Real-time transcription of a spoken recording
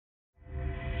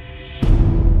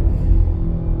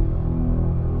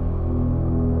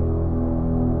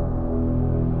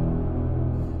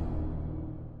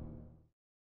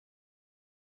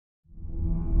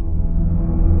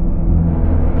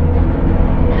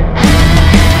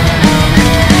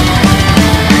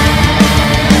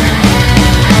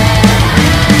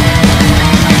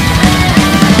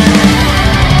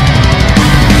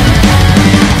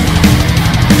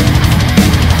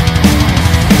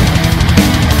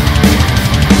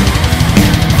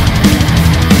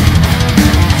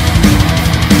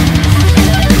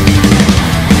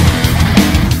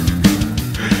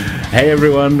Hey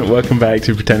everyone, welcome back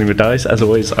to Pretending with Dice. As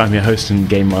always, I'm your host and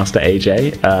game master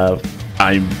AJ.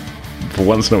 I'm for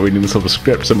once not reading the sort of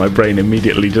script, so my brain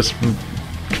immediately just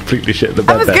completely shit the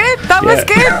bed. That was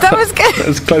good. That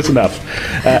was close enough.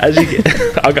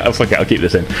 I'll keep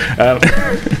this in.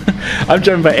 I'm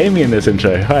joined by Amy in this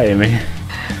intro. Hi Amy.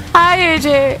 Hi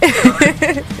AJ.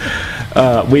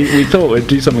 We thought we'd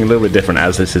do something a little bit different,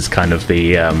 as this is kind of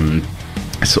the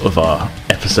sort of our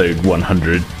episode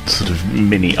 100 sort of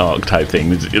mini arc type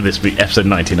thing. This will be episode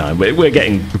 99. We're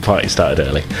getting the party started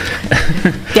early.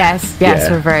 Yes, yeah.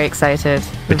 We're very excited.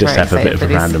 We just have a bit of a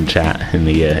random chat in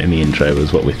the intro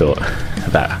was what we thought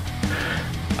about.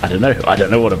 I don't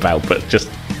know what about, but just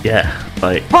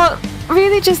well,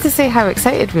 really just to say how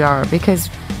excited we are, because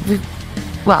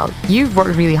you've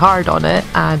worked really hard on it,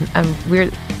 and we're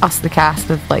us, the cast,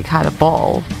 have had a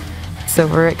ball. So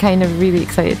we're kind of really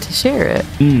excited to share it.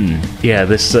 Yeah,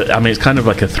 this. It's kind of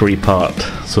like a 3-part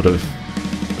sort of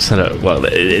setup. Well,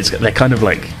 they're kind of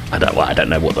like I don't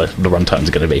know what the runtimes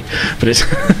are going to be, but it's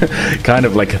kind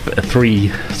of like a 3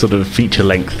 sort of feature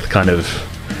length kind of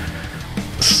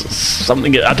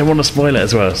something. I don't want to spoil it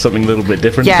as well. Something a little bit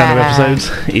different kind of episodes.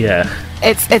 Yeah,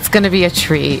 it's going to be a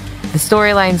treat. The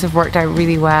storylines have worked out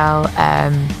really well.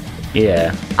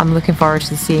 Yeah, I'm looking forward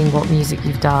to seeing what music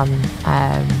you've done.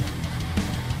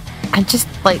 And just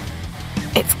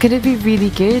it's gonna be really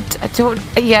good.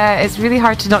 It's really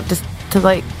hard to not just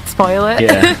to spoil it.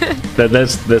 Yeah,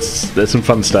 there's some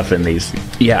fun stuff in these.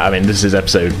 Yeah, this is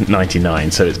episode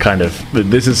 99, so it's kind of if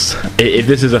this is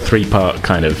a 3-part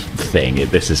kind of thing.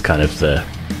 This is kind of the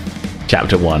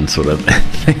chapter 1 sort of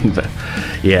thing. But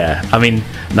yeah,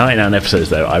 99 episodes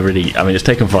though. It's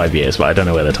taken 5 years, but I don't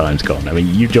know where the time's gone.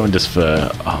 You joined us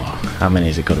for how many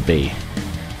has it got to be?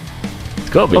 It's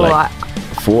got to be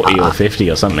 40 or 50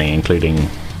 or something, including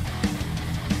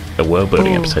the world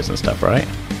building episodes and stuff, right?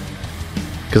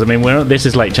 Because this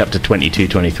is chapter 22,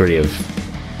 23 of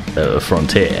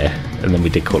Frontier, and then we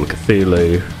did Call of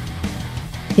Cthulhu.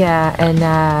 Yeah, and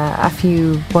a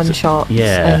few one-shots.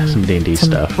 Yeah, some D&D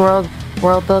stuff.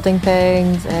 World building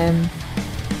things. I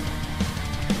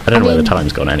don't know where the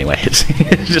time's gone anyway. It's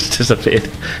just disappeared.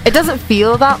 It doesn't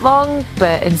feel that long,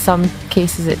 but in some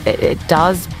cases it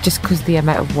does, just because the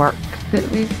amount of work that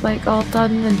we've all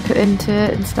done and put into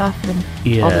it and stuff, and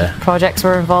all the projects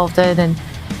we're involved in, and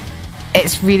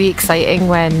it's really exciting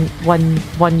when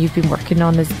one you've been working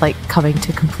on is coming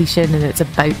to completion and it's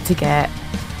about to get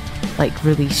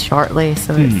released shortly.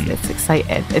 So it's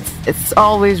exciting. It's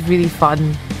always really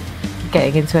fun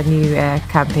getting into a new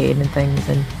campaign and things,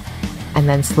 and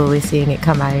then slowly seeing it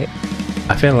come out.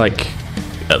 I feel like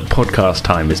podcast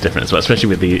time is different as well, especially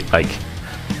with the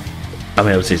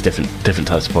obviously it's different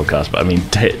types of podcasts, but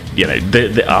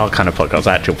our kind of podcast,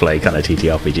 actual play kind of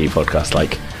TTRPG podcast,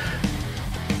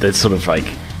 there's sort of I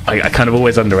kind of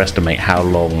always underestimate how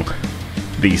long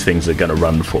these things are going to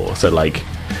run for. So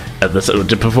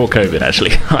before COVID,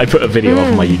 actually, I put a video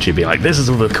on my YouTube being this is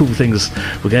all the cool things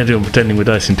we're going to do on Pretending with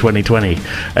Dice in 2020,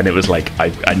 and it was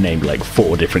I named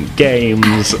 4 different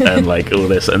games and all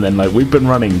this, and then we've been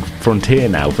running Frontier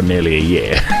now for nearly a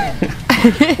year.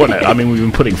 Well, no, we've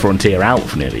been putting Frontier out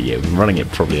for nearly a year. We've been running it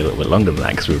probably a little bit longer than that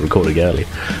because we were recording early,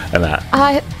 and that.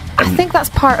 I think that's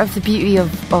part of the beauty of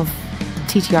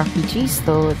TTRPGs,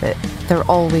 though, that they're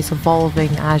always evolving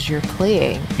as you're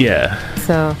playing. Yeah.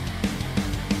 So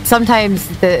sometimes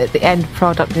the end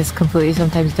product is completely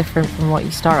sometimes different from what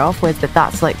you start off with, but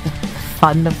that's the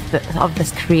fun of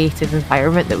this creative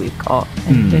environment that we've got,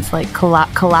 and it's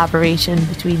collaboration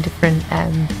between different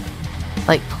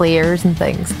players and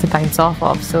things to bounce off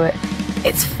of. So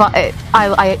it's fun.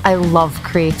 I love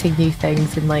creating new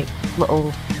things and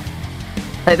little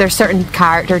there's certain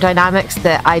character dynamics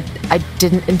that I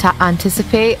didn't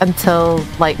anticipate until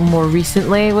some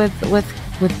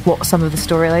of the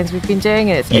storylines we've been doing.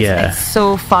 It's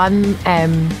so fun.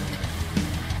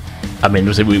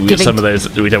 Some of those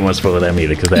we don't want to spoil them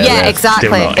either, because they're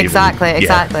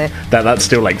exactly. That's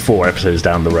still 4 episodes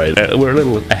down the road. We're a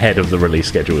little ahead of the release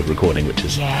schedule with recording, which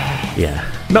is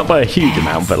not by a huge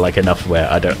amount, but enough where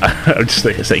I'm just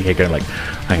sitting here going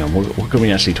hang on, what can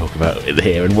we actually talk about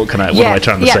here, and what am I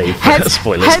trying to say for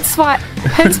spoilers? Hence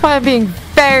why I'm being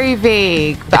very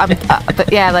vague, but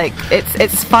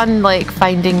it's fun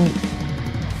finding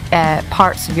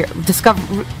parts of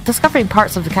discovering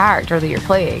parts of the character that you're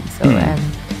playing. So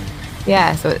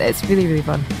so it's really, really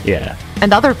fun. Yeah,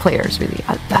 and other players really,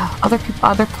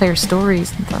 other players'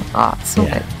 stories and stuff. It's so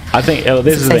good. I think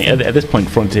this is the thing. At this point,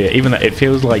 Frontier, even though it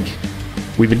feels like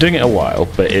we've been doing it a while,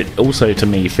 but it also to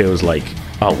me feels we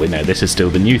know this is still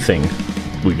the new thing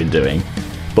we've been doing.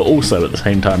 but also at the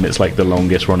same time it's like the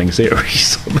longest running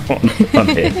series on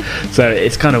here. So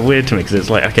it's kind of weird to me because it's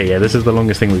like, okay, yeah, this is the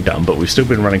longest thing we've done, but we've still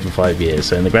been running for 5 years,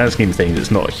 so in the grand scheme of things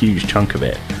it's not a huge chunk of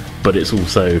it, but it's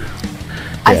also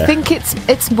I think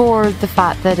it's more the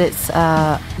fact that it's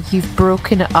you've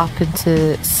broken it up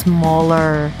into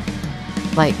smaller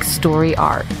like story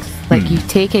arcs. Like you've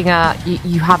taken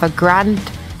you have a grand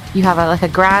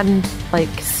like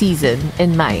season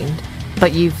in mind,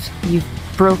 but you've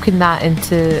broken that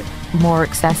into more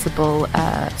accessible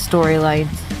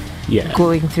storylines. Yeah.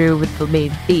 Going through with the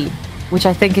main theme, which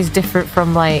I think is different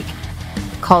from like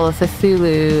Call of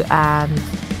Cthulhu and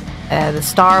the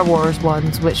Star Wars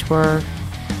ones, which were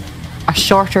a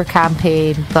shorter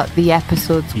campaign, but the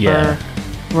episodes were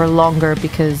longer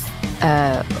because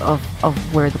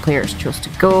of where the players chose to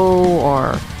go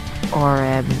or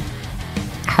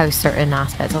how certain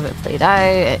aspects of it played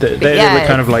out. They were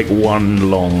kind of like one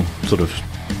long sort of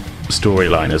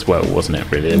storyline as well, wasn't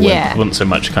it, really? It wasn't so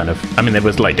much kind of, I mean, there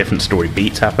was like different story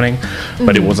beats happening,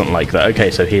 but it wasn't like that,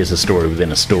 okay, so here's a story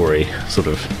within a story sort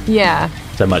of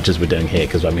so much as we're doing here,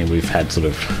 because I mean we've had sort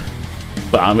of,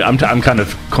 but I'm kind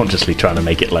of consciously trying to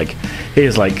make it like,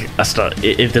 here's like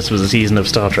if this was a season of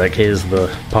Star Trek, here's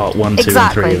the part 1, 2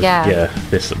 and 3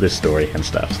 of this story and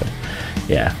stuff. So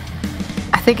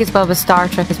I think as well with Star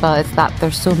Trek as well, it's that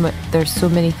there's so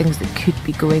many things that could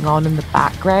be going on in the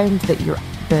background that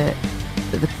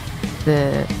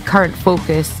the current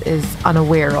focus is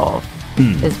unaware of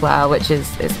as well, which is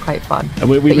quite fun. And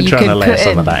we've been trying to layer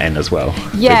some of that in as well.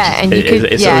 Yeah, and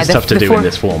it's always tough to do in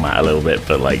this format a little bit,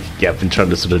 but like I've been trying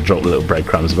to sort of drop little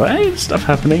breadcrumbs about hey, there's stuff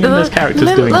happening and there's characters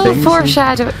doing things.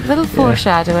 Foreshadowing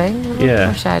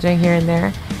here and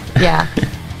there. Yeah.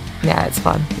 Yeah, it's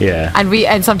fun. Yeah,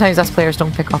 and sometimes us players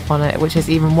don't pick up on it, which is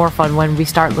even more fun when we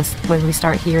start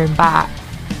hearing back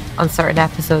on certain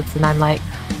episodes, and I'm like,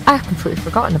 I've completely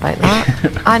forgotten about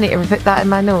that. I need to put that in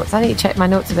my notes. I need to check my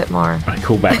notes a bit more. I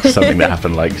call back to something that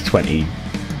happened like 20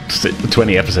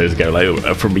 episodes ago,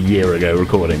 like from a year ago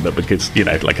recording, but because, you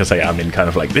know, like I say, I'm in kind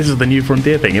of like, this is the New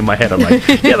Frontier thing in my head. I'm like,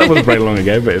 yeah, that wasn't very long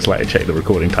ago, but it's like I check the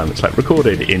recording time, it's like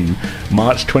recorded in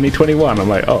March 2021. I'm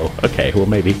like, oh, okay, well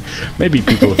maybe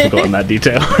people have forgotten that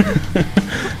detail.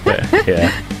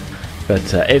 yeah.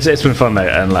 But it's been fun though,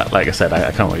 and like I said,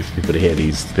 I can't wait for people to hear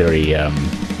these three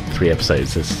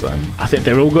episodes. I think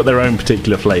they've all got their own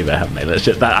particular flavour, haven't they? That's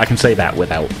just that I can say that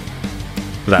without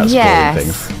spoiling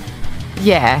things.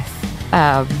 Yes.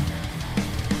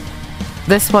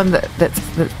 This one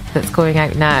that's going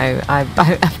out now,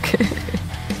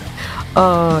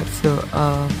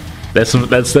 There's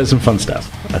some fun stuff,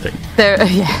 I think.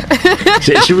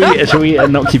 Should we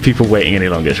not keep people waiting any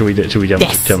longer? Should we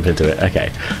jump into it?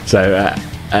 Okay. So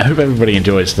I hope everybody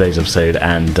enjoys today's episode,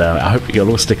 and I hope you'll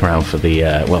all stick around for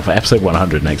for episode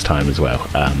 100 next time as well.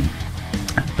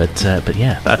 But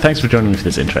yeah, thanks for joining me for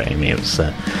this intro, Amy. It's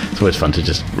always fun to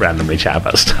just randomly chat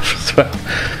about stuff as well.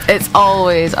 It's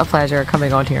always a pleasure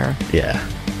coming on here. Yeah.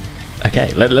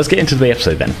 Okay, let's get into the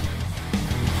episode then.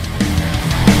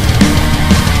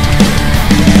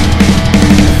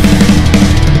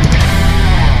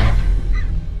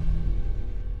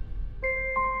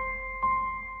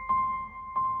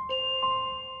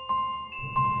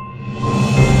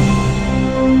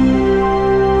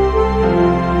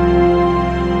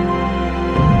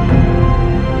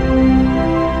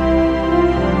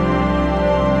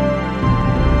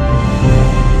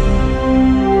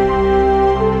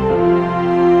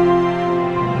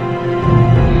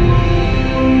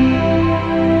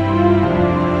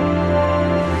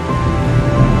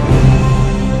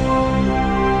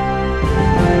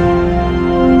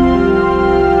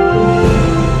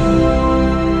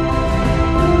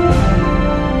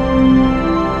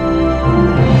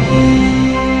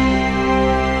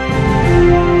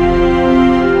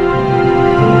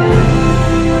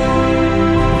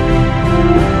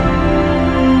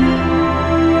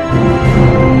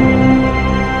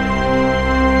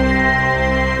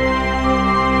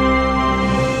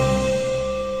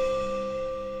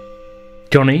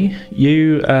 Jonny,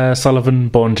 you, Sullivan,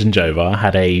 Bond, and Jovar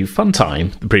had a fun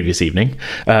time the previous evening.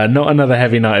 Not another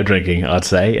heavy night of drinking, I'd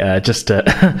say. Just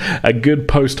a good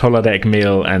post-holodeck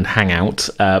meal and hangout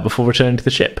before returning to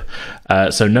the ship.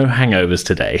 So no hangovers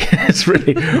today. It's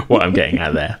really what I'm getting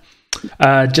at there.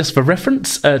 Just for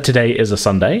reference, today is a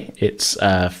Sunday. It's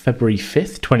February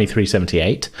 5th,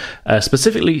 2378.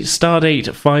 Specifically, stardate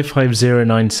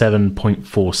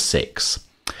 55097.46.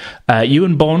 You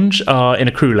and Bonge are in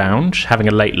a crew lounge having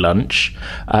a late lunch,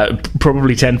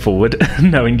 probably 10 forward,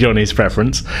 knowing Johnny's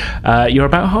preference. You're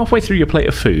about halfway through your plate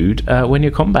of food when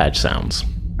your comm badge sounds.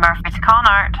 Murphy to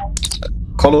Connor.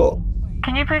 Connor.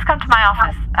 can you please come to my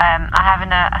office? I have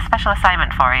a special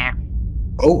assignment for you.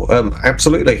 Oh,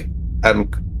 absolutely.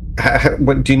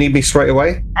 Do you need me straight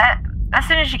away? As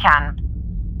soon as you can.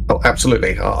 Oh,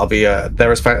 absolutely. I'll be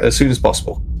there as soon as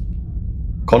possible.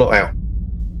 Call it out.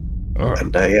 Oh.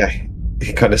 And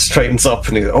he kind of straightens up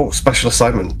and he's, special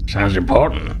assignment. Sounds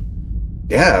important.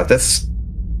 Yeah, that's...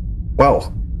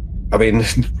 Well, I mean,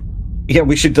 yeah,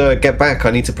 we should get back.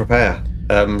 I need to prepare.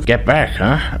 Get back,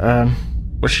 huh?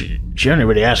 Well, she only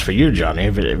really asked for you, Jonny.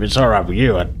 If it's all right with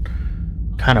you, I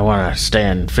kind of want to stay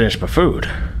and finish my food.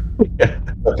 Yeah,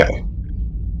 okay.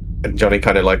 And Jonny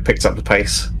kind of like picks up the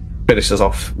pace, finishes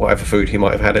off whatever food he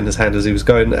might have had in his hand as he was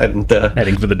going, and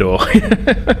heading for the door.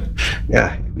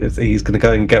 Yeah, he's going to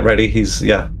go and get ready.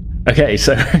 Okay,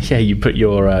 so you put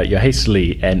your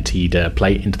hastily emptied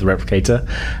plate into the replicator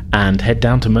and head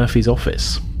down to Murphy's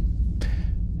office.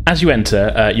 As you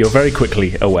enter, you're very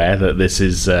quickly aware that this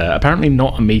is apparently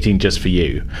not a meeting just for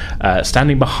you.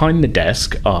 Standing behind the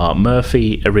desk are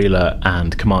Murphy, Arila,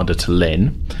 and Commander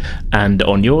Talin, and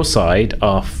on your side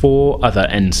are 4 other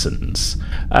ensigns.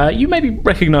 You maybe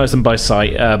recognise them by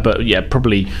sight, but you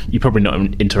probably not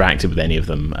interacted with any of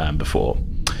them before.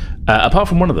 Apart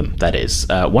from one of them, that is.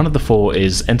 One of the 4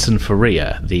 is Ensign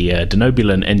Faria, the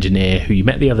Denobulan engineer who you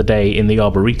met the other day in the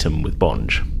Arboretum with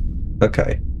Bonge.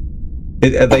 Okay.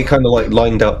 Are they kind of like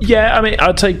lined up? Yeah, I mean,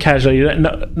 I'd say casually,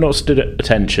 not stood at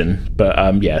attention, but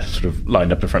sort of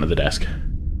lined up in front of the desk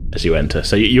as you enter.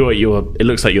 So you're it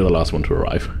looks like you're the last one to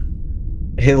arrive.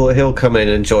 He'll come in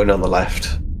and join on the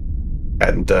left,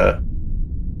 and kind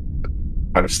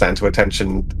of stand to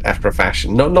attention after a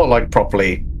fashion. Not like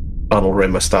properly Arnold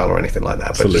Rimmer style or anything like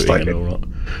that, but just like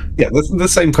the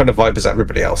same kind of vibe as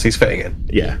everybody else. He's fitting in.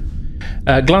 Yeah.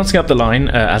 Glancing up the line,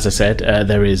 as I said,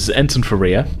 there is Ensign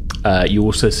Faria. You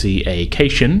also see a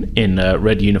Cation in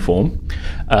red uniform,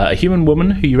 a human woman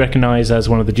who you recognise as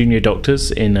one of the junior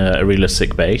doctors in Arila's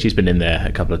sick bay. She's been in there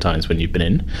a couple of times when you've been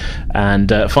in.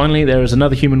 And finally, there is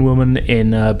another human woman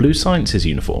in Blue Science's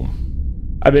uniform.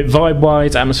 I mean,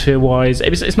 vibe-wise, atmosphere-wise,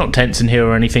 it's not tense in here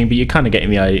or anything, but you're kind of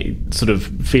getting the sort of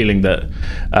feeling that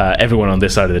everyone on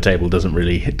this side of the table doesn't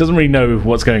really know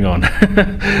what's going on,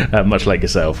 much like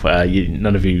yourself.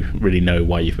 None of you really know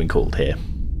why you've been called here.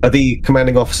 Are the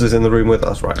commanding officers in the room with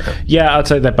us right now? Yeah, I'd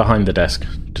say they're behind the desk,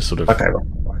 just sort of right.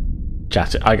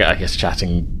 Chatting. I guess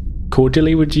chatting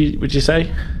cordially. Would you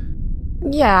say?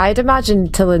 Yeah, I'd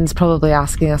imagine Tillin's probably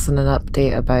asking us an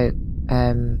update about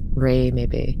Ray.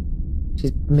 Maybe she's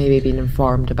been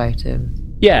informed about him.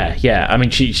 Yeah. I mean,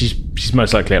 she's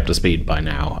most likely up to speed by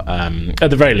now.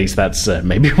 At the very least, that's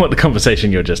maybe what the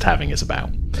conversation you're just having is about.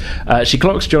 She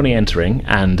clocks Jonny entering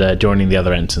and joining the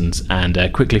other ensigns,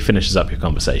 and quickly finishes up your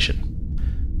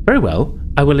conversation. Very well.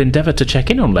 I will endeavour to check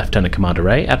in on Lieutenant Commander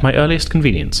Ray at my earliest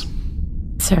convenience.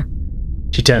 Sir.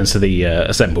 She turns to the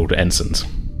assembled ensigns.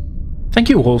 Thank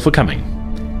you all for coming.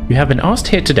 You have been asked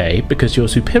here today because your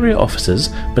superior officers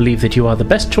believe that you are the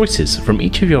best choices from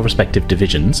each of your respective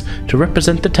divisions to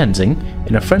represent the Tenzing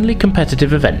in a friendly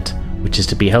competitive event, which is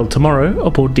to be held tomorrow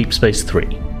aboard Deep Space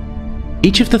 3.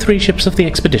 Each of the 3 ships of the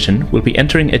expedition will be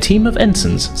entering a team of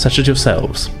ensigns such as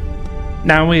yourselves.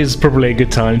 Now is probably a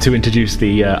good time to introduce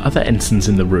the other ensigns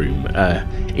in the room,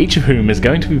 each of whom is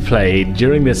going to be played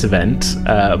during this event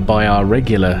by our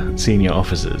regular senior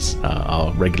officers,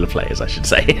 our regular players, I should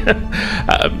say.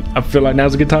 I feel like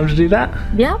now's a good time to do that.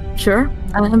 Yeah, sure.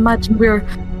 I imagine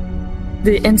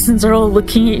the ensigns are all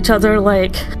looking at each other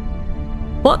like,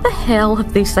 what the hell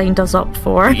have they signed us up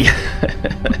for?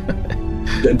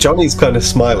 Jonny's kind of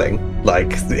smiling, like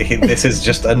this is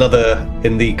just another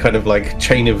in the kind of like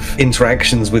chain of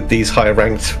interactions with these higher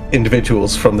ranked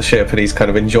individuals from the ship, and he's kind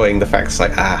of enjoying the fact it's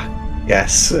like,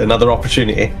 yes, another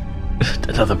opportunity.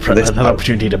 another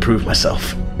opportunity to prove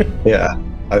myself. Yeah,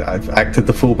 I've acted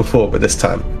the fool before, but this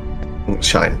time,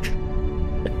 shine.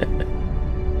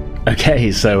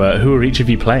 Okay, so who are each of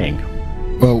you playing?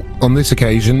 Well, on this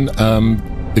occasion,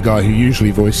 the guy who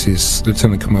usually voices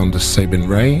Lieutenant Commander Sabin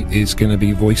Ray is going to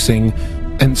be voicing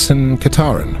Ensign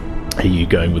Kataran. Are you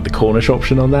going with the Cornish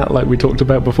option on that, like we talked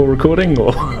about before recording,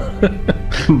 or?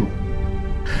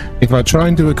 If I try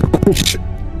and do a Cornish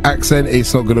accent,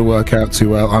 it's not going to work out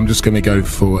too well. I'm just going to go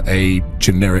for a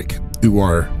generic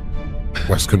Uar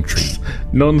West Country.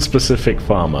 Non-specific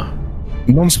farmer.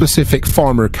 Non-specific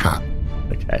farmer cat.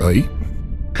 Okay. Right.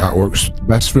 That works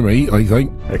best for me, I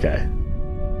think. Okay.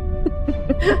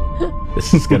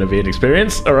 This is going to be an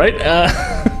experience. All right. Well,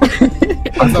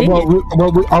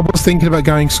 I was thinking about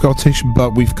going Scottish,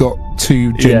 but we've got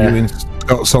 2 genuine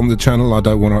Scots on the channel. I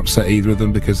don't want to upset either of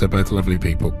them because they're both lovely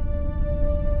people.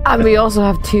 And we also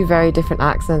have two very different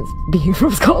accents, being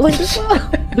from Scotland as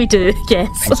well. We do,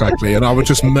 yes. Exactly, and I would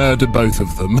just murder both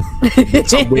of them.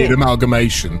 It's a weird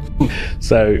amalgamation.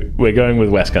 So we're going with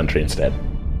West Country instead.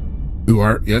 Who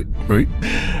are? Yeah, right.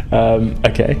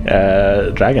 Okay.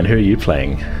 Dragon, who are you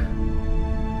playing?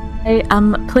 I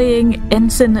am playing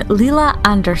Ensign Leela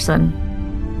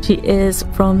Anderson. She is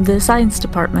from the science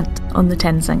department on the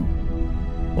Tenzing.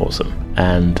 Awesome.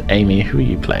 And Amy, who are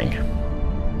you playing?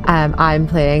 I'm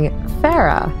playing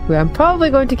Farah, who I'm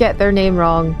probably going to get their name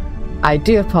wrong. I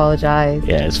do apologise.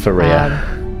 Yeah, it's Faria.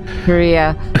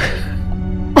 Faria.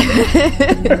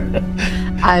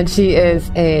 And she is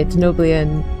a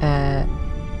Denoblian.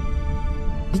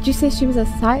 Did you say she was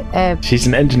a She's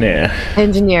an engineer.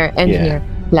 Engineer. Yeah.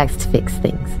 Likes to fix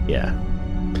things. Yeah.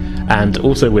 And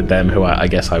also with them, who I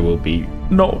guess I will be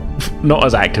not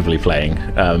as actively playing.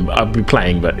 I'll be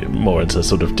playing, but more as a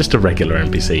sort of just a regular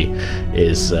NPC.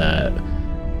 Is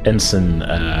Ensign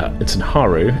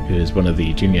Haru, who is one of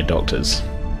the junior doctors,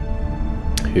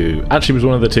 who actually was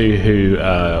one of the two who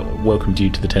welcomed you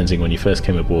to the Tenzing when you first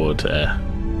came aboard,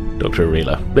 Dr.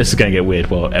 Arila. This is going to get weird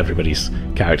while everybody's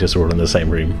characters are all in the same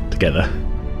room together.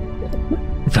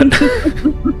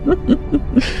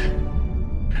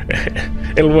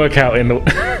 It'll work out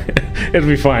it'll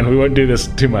be fine. We won't do this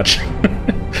too much.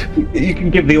 You can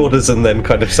give the orders and then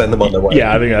kind of send them on their way.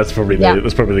 Yeah, I think that's probably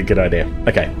the good idea.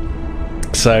 Okay.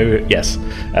 So, yes.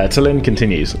 Talin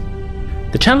continues.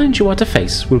 The challenge you are to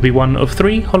face will be one of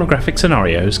 3 holographic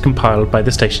scenarios compiled by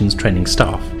the station's training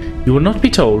staff. You will not be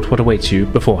told what awaits you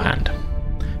beforehand.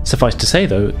 Suffice to say,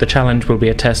 though, the challenge will be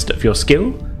a test of your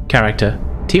skill, character,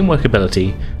 teamwork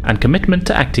ability, and commitment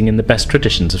to acting in the best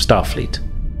traditions of Starfleet.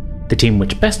 The team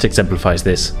which best exemplifies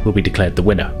this will be declared the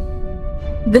winner.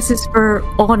 This is for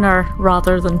honour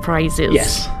rather than prizes.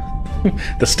 Yes.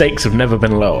 The stakes have never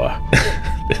been lower.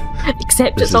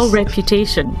 Except it's all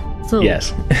reputation. So.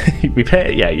 Yes. You'll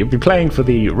be playing for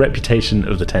the reputation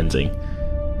of the Tenzing.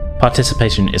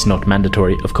 Participation is not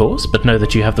mandatory, of course, but know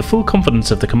that you have the full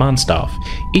confidence of the command staff,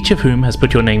 each of whom has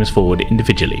put your names forward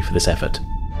individually for this effort.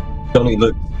 Jonny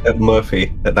looks at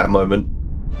Murphy at that moment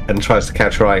and tries to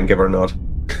catch her eye and give her a nod.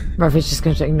 Murphy's just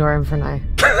going to ignore him for now.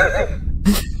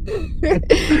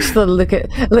 Just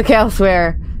look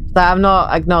elsewhere. That I'm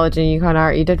not acknowledging you,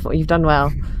 Connor. You've done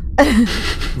well.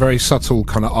 Very subtle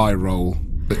kind of eye roll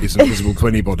that isn't visible to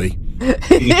anybody.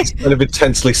 He's kind of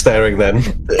intensely staring then,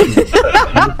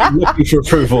 looking for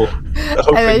approval.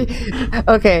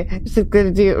 Okay, so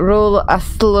going to roll a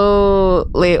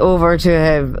slowly over to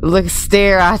him,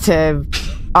 stare at him,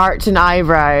 arch an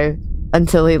eyebrow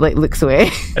until he looks away,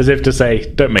 as if to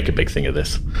say, "Don't make a big thing of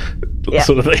this,"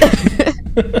 sort of thing.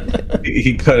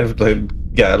 He kind of a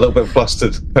little bit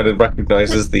flustered, kind of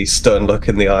recognizes the stern look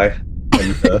in the eye,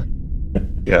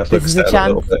 and looks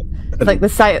down a little bit. It's like the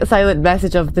silent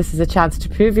message of "This is a chance to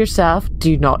prove yourself.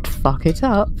 Do not fuck it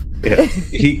up." Yeah,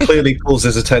 he clearly pulls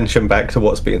his attention back to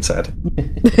what's being said.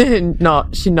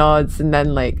 She nods and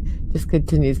then just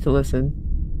continues to listen.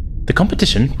 The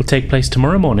competition will take place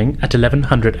tomorrow morning at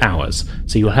 1100 hours,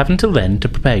 so you will have until then to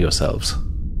prepare yourselves.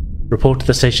 Report to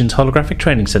the station's holographic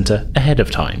training center ahead of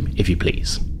time, if you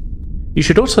please. You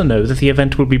should also know that the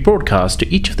event will be broadcast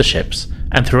to each of the ships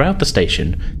and throughout the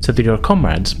station so that your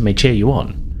comrades may cheer you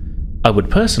on. I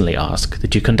would personally ask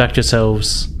that you conduct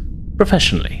yourselves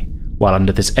professionally while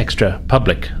under this extra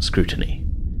public scrutiny.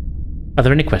 Are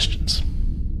there any questions?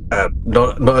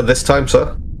 Not at this time,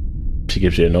 sir. She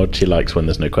gives you a nod. She likes when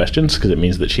there's no questions because it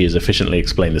means that she has efficiently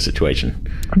explained the situation.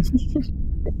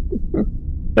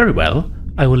 Very well.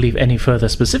 I will leave any further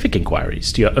specific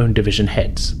inquiries to your own division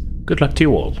heads. Good luck to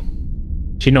you all.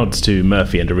 She nods to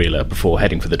Murphy and Arila before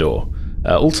heading for the door.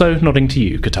 Also nodding to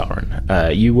you,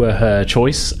 Katarin. You were her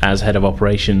choice as head of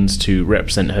operations to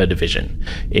represent her division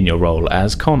in your role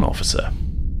as con officer.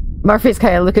 Murphy's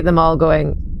kind of look at them all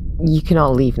going, "You can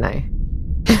all leave now.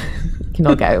 You can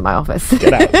all get out of my office.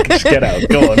 Get out. Just get out.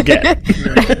 Go on,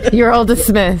 get." You're all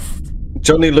dismissed.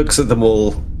 Jonny looks at them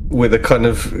all with a kind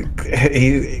of...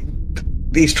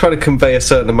 He's trying to convey a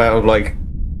certain amount of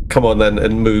come on then,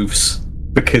 and moves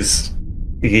because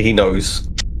he knows.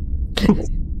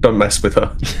 Don't mess with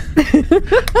her.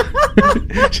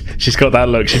 She's got that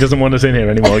look. She doesn't want us in here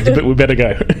anymore. We better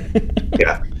go.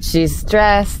 Yeah. She's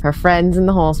stressed. Her friend's in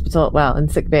the hospital. Well, in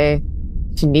sick bay.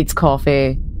 She needs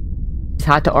coffee. She's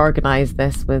had to organise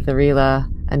this with Arila,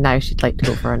 and now she'd like to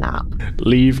go for a nap.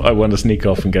 Leave. I want to sneak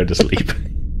off and go to sleep.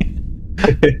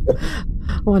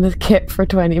 I want to kip for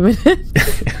 20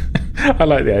 minutes. I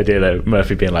like the idea though,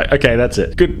 Murphy being like, "Okay, that's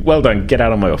it. Good, well done. Get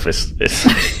out of my office."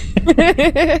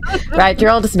 Right,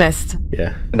 you're all dismissed.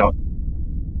 Yeah. No.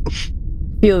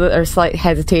 feel that there's slight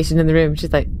hesitation in the room.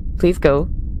 She's like, please go.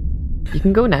 You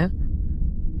can go now.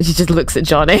 And she just looks at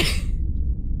Jonny.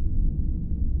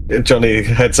 Jonny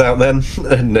heads out then,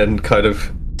 and then kind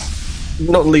of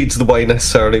not leads the way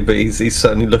necessarily, but he's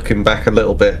certainly looking back a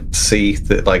little bit to see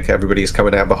that like everybody's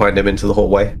coming out behind him into the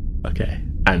hallway. Okay,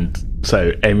 and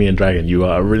so Amy and Dragon, you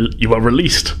are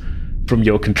released from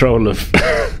your control of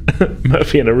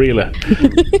Murphy and Arela.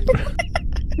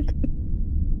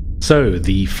 So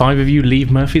the 5 of you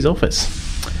leave Murphy's office.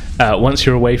 Once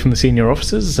you're away from the senior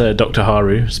officers, Dr.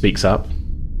 Haru speaks up.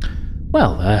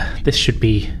 Well, this should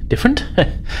be different.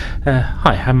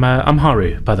 Hi, I'm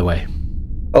Haru, by the way.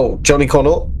 Oh, Johnny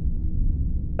Connell.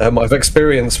 I've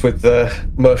experience with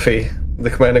Murphy, the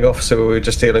commanding officer we were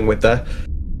just dealing with there.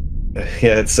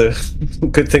 Yeah, it's a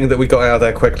good thing that we got out of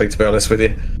there quickly, to be honest with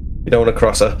you. You don't want to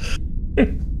cross her.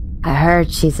 I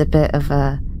heard she's a bit of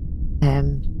a...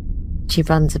 she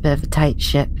runs a bit of a tight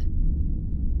ship.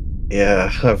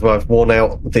 Yeah, I've worn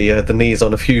out the knees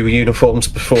on a few uniforms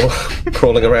before,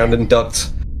 crawling around in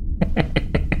ducts.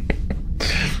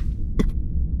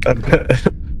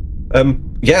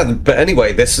 Yeah, but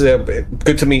anyway, this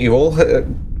good to meet you all.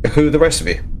 Who are the rest of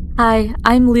you? Hi,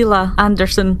 I'm Leela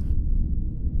Anderson,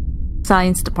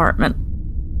 Science Department.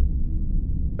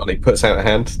 Johnny puts out a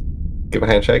hand, give a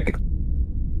handshake.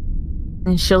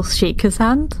 And she'll shake his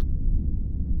hand.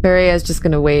 Freya's just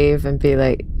going to wave and be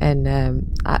like, and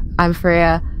I'm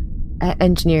Freya,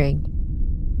 engineering.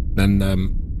 Then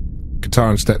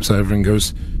Kataran steps over and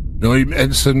goes, no, I'm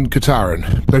Ensign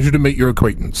Kataran. Pleasure to make your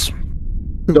acquaintance.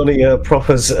 Johnny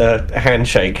proffers a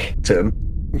handshake to him.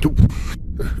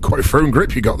 Quite a firm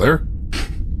grip you got there.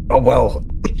 Oh, well,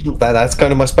 that's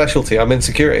kind of my specialty. I'm in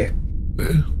security.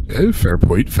 Yeah, fair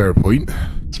point.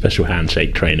 Special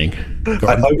handshake training.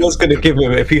 I was going to give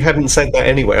him, if you hadn't said that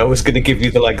anyway, I was going to give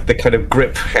you the kind of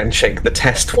grip handshake, the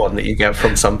test one that you get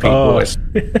from some people. Oh. For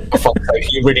fuck's sake,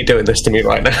 you're really doing this to me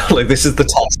right now. Like, this is the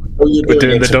test. We're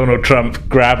doing the Donald Trump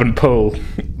grab and pull.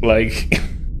 Like...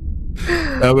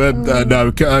 No,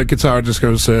 Katara just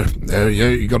goes, yeah,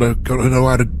 you gotta know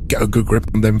how to get a good grip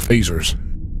on them phasers.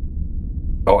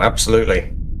 Oh,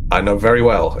 absolutely. I know very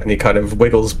well. And he kind of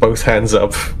wiggles both hands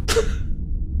up.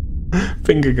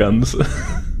 Finger guns.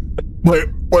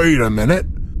 Wait a minute.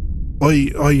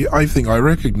 I think I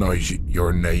recognize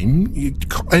your name.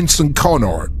 Ensign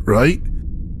Connor, right?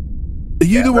 Are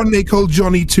you the one they call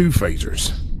Johnny Two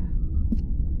Phasers?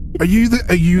 Are you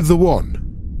the one?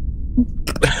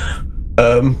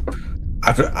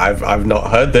 I've not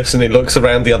heard this, and he looks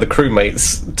around the other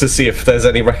crewmates to see if there's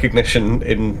any recognition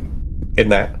in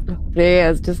that.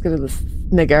 Freya's just gonna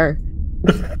snigger.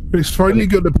 He's finally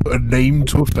going to put a name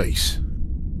to a face.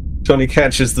 Johnny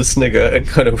catches the snigger and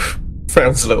kind of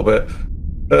frowns a little bit.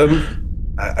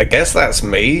 I guess that's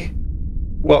me.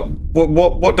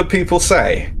 What do people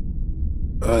say?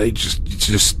 They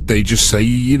just say,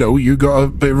 you know, you got a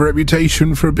bit of a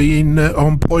reputation for being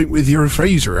on point with your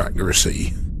phaser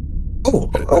accuracy.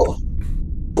 Well,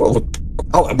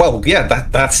 yeah,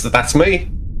 that's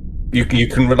me. You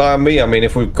can rely on me. I mean,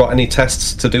 if we've got any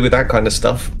tests to do with that kind of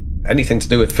stuff, anything to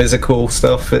do with physical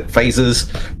stuff, phasers,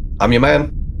 I'm your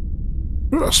man.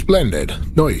 Oh, splendid.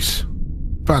 Nice.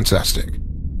 Fantastic.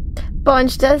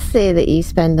 Bonch does say that you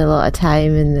spend a lot of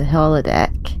time in the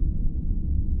holodeck.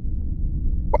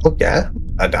 Well, yeah,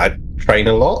 I train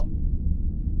a lot.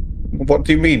 What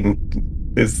do you mean?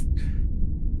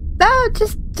 No,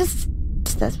 just that's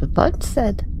what Bonch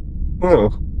said.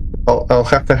 Oh, I'll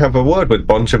have to have a word with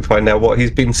Bonch and find out what he's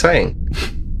been saying.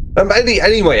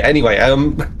 Anyway.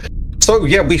 So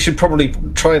yeah, we should probably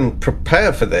try and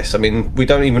prepare for this. I mean, we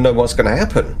don't even know what's going to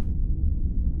happen.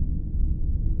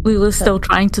 Leela's still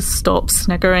trying to stop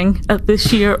sniggering at the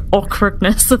sheer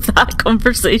awkwardness of that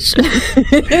conversation.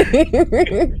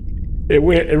 It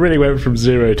really went from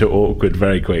 0 to awkward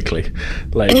very quickly.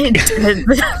 Like, yeah,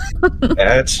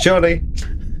 it's Johnny.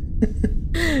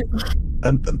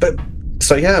 But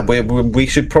so yeah, we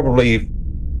should probably.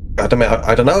 I don't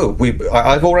know.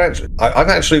 I've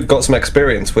actually got some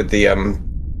experience with the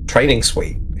training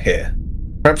suite here.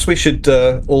 Perhaps we should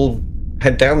all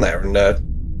head down there and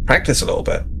practice a little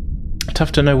bit.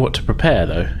 Tough to know what to prepare,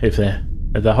 though. If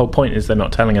the whole point is they're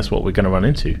not telling us what we're going to run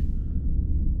into.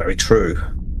 Very true.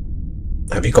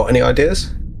 Have you got any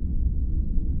ideas?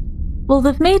 Well,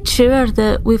 they've made sure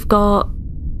that we've got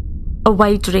a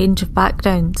wide range of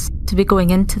backgrounds to be going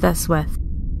into this with.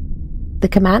 The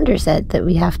commander said that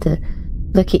we have to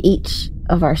look at each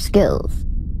of our skills.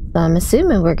 So I'm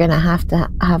assuming we're going to have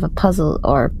a puzzle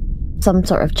or some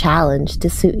sort of challenge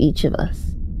to suit each of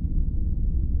us.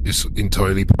 It's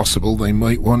entirely possible they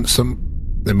might want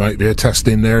there might be a test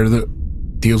in there that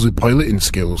deals with piloting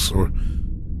skills or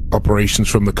operations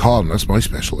from the con. That's my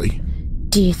specialty.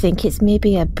 Do you think it's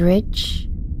maybe a bridge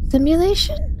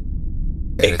simulation?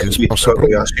 It could be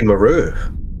Kobayashi Maru.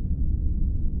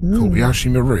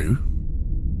 Kobayashi Maru?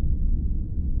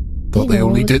 Thought they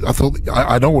only did.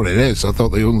 I know what it is. I thought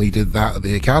they only did that at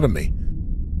the academy.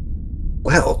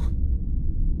 Well,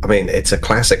 I mean, it's a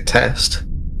classic test.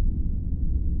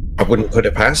 I wouldn't put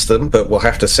it past them, but we'll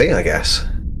have to see, I guess.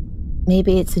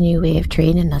 Maybe it's a new way of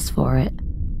training us for it.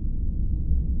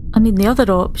 I mean, the other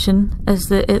option is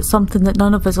that it's something that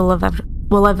none of us will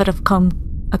ever have come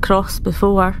across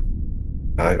before.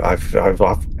 I've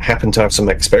happened to have some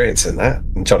experience in that.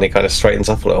 And Jonny kind of straightens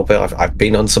up a little bit. I've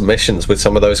been on some missions with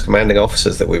some of those commanding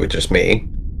officers that we were just meeting.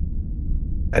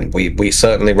 And we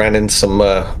certainly ran into some,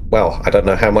 well, I don't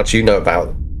know how much you know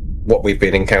about what we've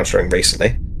been encountering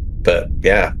recently. But,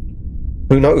 yeah,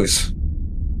 who knows?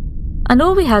 I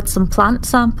know we had some plant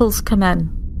samples come in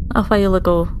a while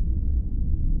ago.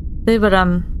 They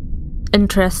were,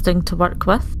 interesting to work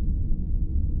with.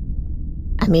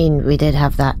 I mean, we did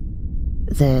have that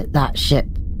ship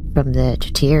from the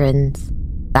Terrans.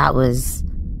 That was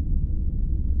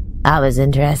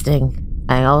interesting.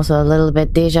 And also a little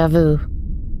bit deja vu.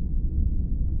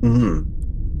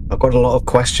 I've got a lot of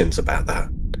questions about that.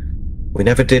 We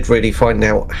never did really find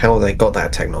out how they got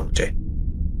that technology.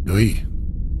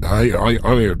 I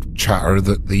heard chatter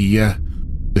that the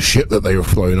ship that they were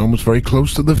flying on was very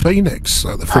close to the Phoenix,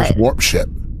 the first warp ship.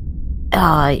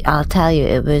 I'll tell you,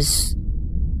 it was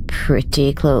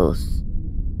pretty close.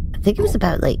 I think it was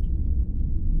about like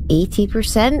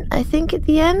 80%, I think, at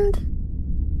the end.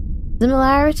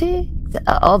 Similarity.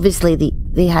 Obviously,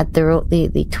 they had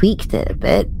they tweaked it a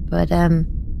bit, but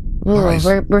nice.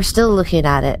 We're still looking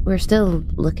at it. We're still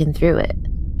looking through it.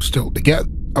 Still, to get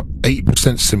up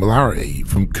 80% similarity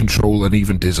from control and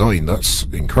even design, that's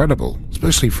incredible,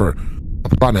 especially for a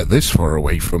planet this far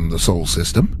away from the Sol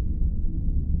system.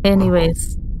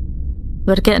 Anyways,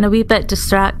 we're getting a wee bit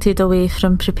distracted away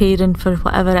from preparing for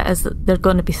whatever it is that they're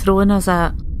going to be throwing us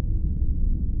at.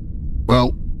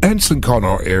 Well, Ensign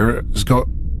Connor here has got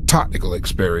tactical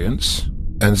experience,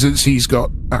 and since he's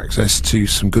got access to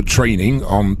some good training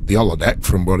on the holodeck,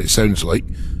 from what it sounds like,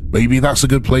 maybe that's a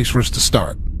good place for us to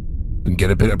start and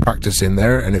get a bit of practice in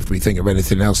there. And if we think of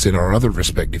anything else in our other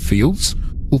respective fields,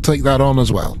 we'll take that on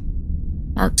as well.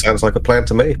 Sounds like a plan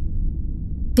to me.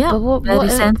 Yeah, very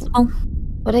sensible.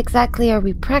 What exactly are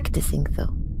we practicing,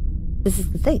 though? This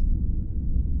is the thing.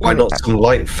 Why not some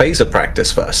light phaser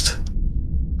practice first?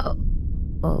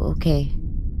 Oh, okay.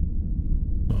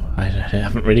 I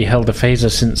haven't really held a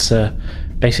phaser since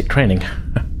basic training.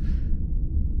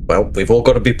 Well, we've all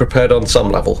got to be prepared on some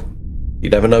level. You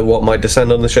never know what might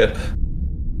descend on the ship.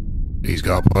 He's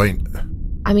got a point.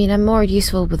 I mean, I'm more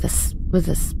useful with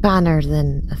a spanner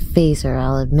than a phaser,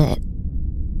 I'll admit.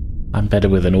 I'm better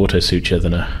with an auto-suture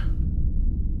than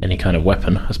any kind of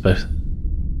weapon, I suppose.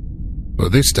 Well,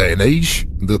 this day and age,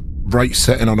 the right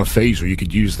setting on a phaser, you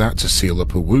could use that to seal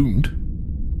up a wound.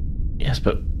 Yes,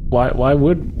 but why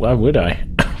would I?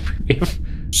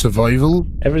 Survival?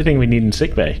 Everything we need in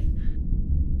sickbay.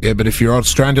 Yeah, but if you're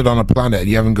stranded on a planet and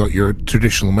you haven't got your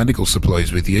traditional medical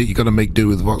supplies with you got to make do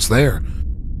with what's there.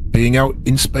 Being out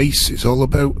in space is all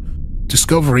about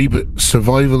discovery, but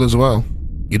survival as well.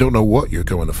 You don't know what you're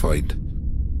going to find.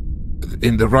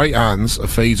 In the right hands, a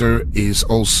phaser is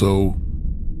also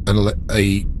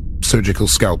a surgical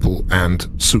scalpel and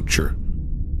suture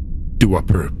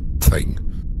do-upper thing.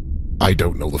 I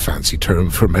don't know the fancy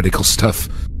term for medical stuff,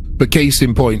 but case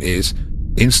in point is,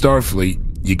 in Starfleet,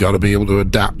 you got to be able to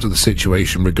adapt to the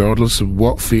situation regardless of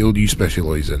what field you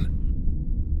specialize in.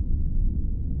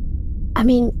 I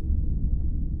mean,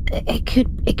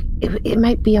 it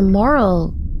might be a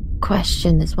moral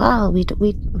question as well. We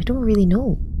don't really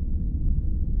know.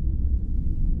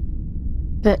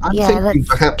 But I think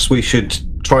perhaps we should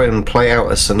try and play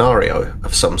out a scenario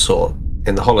of some sort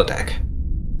in the holodeck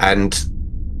and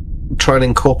try and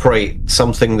incorporate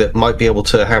something that might be able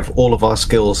to have all of our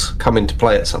skills come into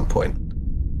play at some point.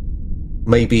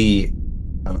 Maybe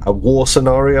a war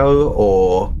scenario,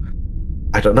 or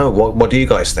I don't know. What do you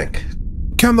guys think?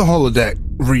 Can the holodeck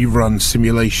rerun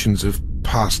simulations of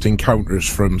past encounters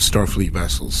from Starfleet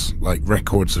vessels, like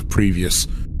records of previous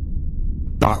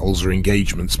battles or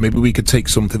engagements? Maybe we could take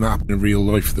something that happened in real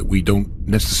life that we don't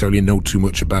necessarily know too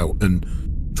much about and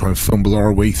try and fumble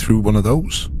our way through one of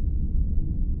those.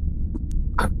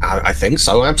 I think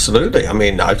so, absolutely. I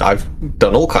mean, I've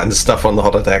done all kinds of stuff on the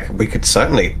holodeck. We could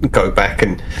certainly go back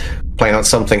and play out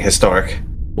something historic.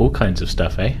 All kinds of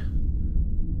stuff, eh?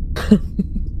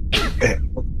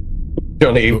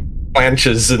 Jonny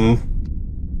blanches and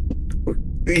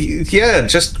Yeah,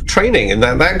 just training and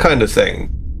that kind of thing.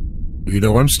 You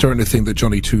know, I'm starting to think that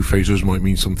Johnny Two-Facers might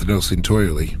mean something else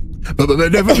entirely. But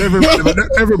never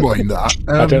mind that.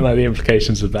 I don't like the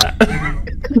implications of that.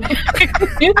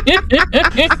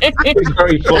 It's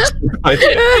very possible.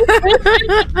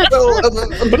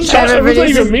 What does that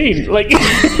even mean? Like,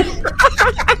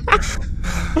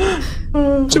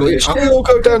 so we all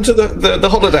go down to the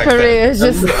holodeck. Maria's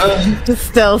just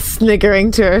still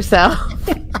sniggering to herself.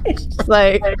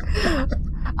 Like,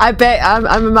 I bet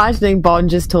I'm imagining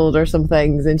Bond just told her some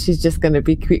things, and she's just going to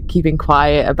be keeping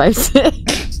quiet about it.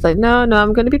 She's like, no,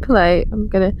 I'm going to be polite. I'm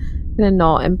gonna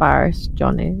not embarrass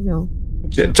Johnny. No.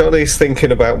 Johnny's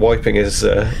thinking about wiping his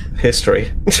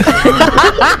history.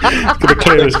 Gonna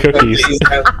clear his cookies.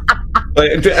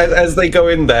 Like, as they go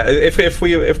in there, if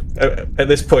at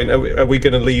this point are we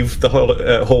going to leave the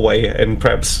hallway and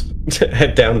perhaps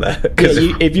head down there?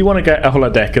 If you want to get a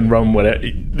holodeck and run with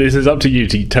it, this is up to you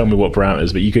to tell me what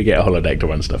parameters. But you could get a holodeck to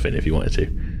run stuff in if you wanted to.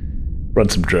 Run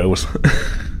some drills.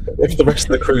 If the rest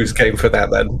of the crews came for that,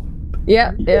 then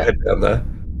yeah. Head down there.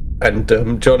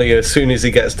 And Johnny, as soon as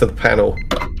he gets to the panel,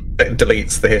 it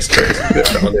deletes the history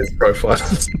on his profile.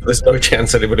 There's no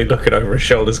chance anybody looking over his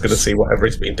shoulder is going to see whatever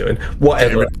he's been doing.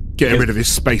 Whatever. Get rid of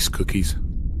his space cookies.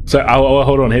 So,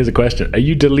 hold on. Here's a question: are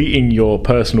you deleting your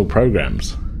personal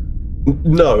programs?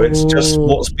 No, it's just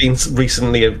what's been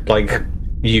recently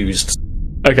used.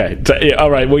 Okay. So, yeah,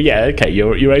 all right. Well, yeah. Okay.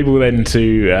 You're able then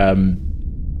to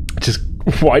just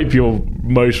wipe your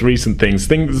most recent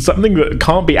something that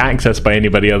can't be accessed by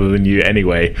anybody other than you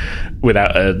anyway,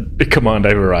 without a command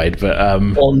override. But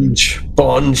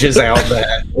Bonge is out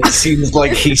there. It seems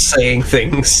like he's saying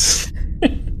things.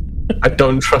 I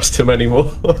don't trust him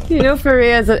anymore. You know,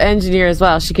 Faria as an engineer as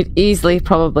well, she could easily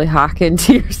probably hack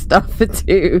into your stuff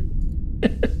too.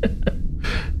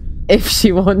 If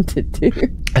she wanted to.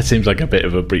 It seems like a bit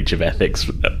of a breach of ethics,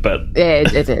 but... Yeah,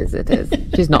 it is.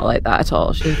 She's not like that at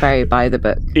all. She's very by the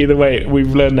book. Either way,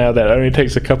 we've learned now that it only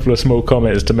takes a couple of small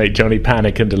comments to make Johnny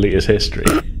panic and delete his history.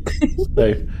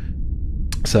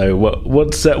 So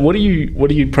what are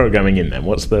you programming in then?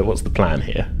 What's the plan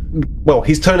here? Well,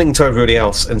 he's turning to everybody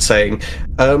else and saying,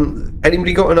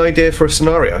 anybody got an idea for a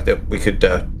scenario that we could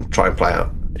try and play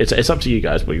out? It's up to you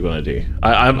guys what you want to do.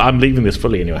 I'm leaving this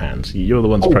fully in your hands. You're the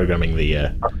ones programming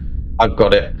the... I've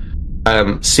got it.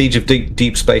 Siege of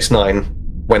Deep Space Nine,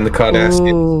 when the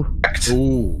Cardassians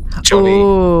attacked.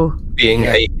 Johnny being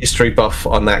a history buff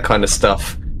on that kind of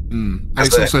stuff. And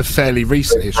it's also fairly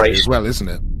recent history as well, isn't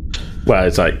it? Well,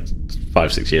 it's like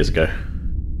 5-6 years ago.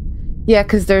 Yeah,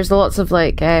 because there's lots of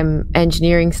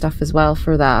engineering stuff as well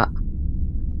for that.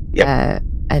 Yeah.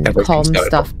 And comm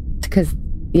stuff. Because,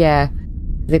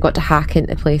 they got to hack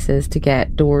into places to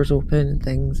get doors open and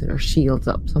things, or shields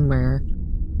up somewhere.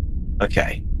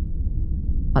 Okay.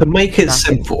 To make it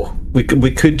simple, we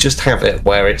could just have it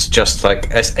where it's just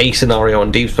like a scenario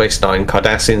on Deep Space Nine,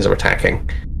 Cardassians are attacking,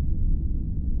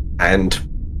 and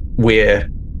we're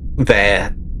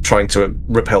there trying to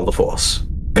repel the Force.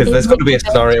 Because there's got to be a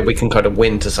scenario we can kind of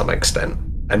win to some extent,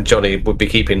 and Johnny would be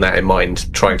keeping that in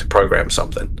mind, trying to program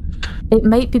something. It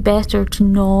might be better to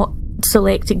not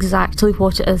select exactly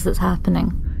what it is that's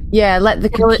happening. Yeah, let the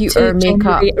computer make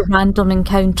up a random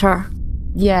encounter.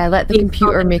 Yeah, let the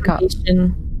computer make up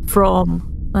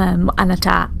from an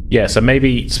attack. Yeah, so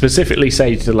maybe specifically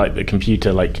say to the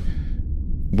computer,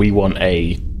 we want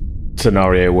a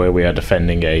scenario where we are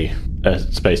defending a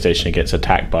space station that gets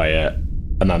attacked by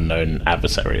an unknown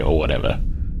adversary or whatever.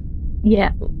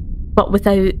 Yeah, but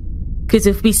without, because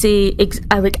if we say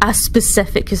a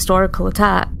specific historical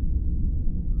attack,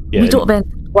 we don't then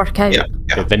work out. Yeah.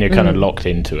 Then you're kind of locked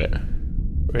into it,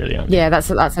 really, aren't you? Yeah, that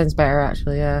sounds better,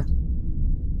 actually, yeah.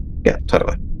 Yeah,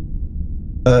 totally.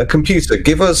 Computer,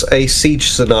 give us a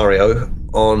siege scenario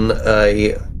on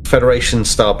a Federation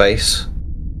starbase.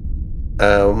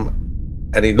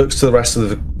 And he looks to the rest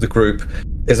of the group.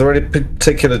 Is there any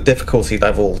particular difficulty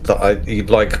level that you'd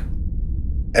like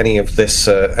any of this,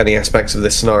 any aspects of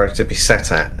this scenario to be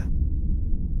set at?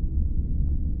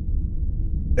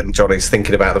 And Johnny's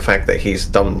thinking about the fact that he's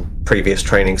done previous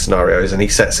training scenarios, and he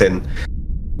sets in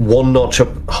one notch up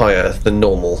higher than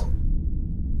normal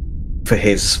for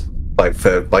his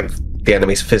for the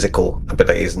enemy's physical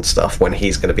abilities and stuff when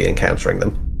he's going to be encountering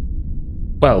them.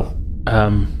 Well,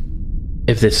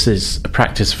 if this is a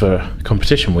practice for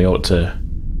competition, we ought to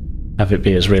have it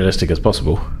be as realistic as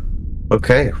possible.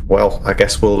 Okay, well, I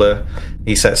guess we'll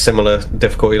he sets similar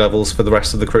difficulty levels for the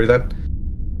rest of the crew then.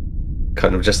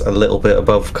 Kind of just a little bit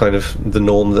above kind of the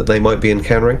norm that they might be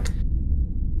encountering.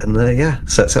 And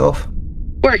sets it off.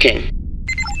 Working.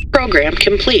 Program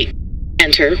complete.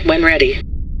 Enter when ready.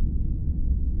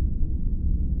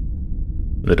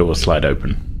 The doors slide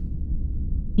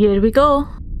open. Here we go.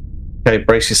 Okay,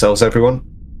 brace yourselves, everyone.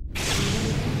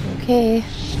 Okay.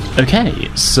 Okay,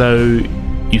 so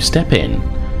you step in,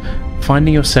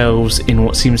 finding yourselves in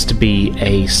what seems to be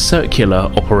a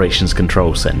circular operations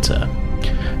control center.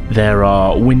 There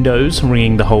are windows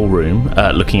ringing the whole room,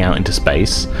 looking out into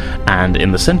space, and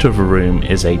in the center of the room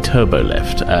is a turbo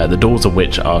lift, the doors of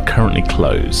which are currently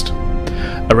closed.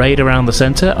 Arrayed around the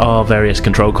center are various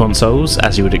control consoles,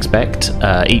 as you would expect,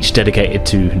 each dedicated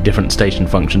to different station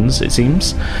functions, it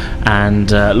seems. And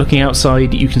looking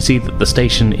outside, you can see that the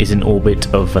station is in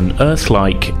orbit of an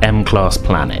Earth-like M-class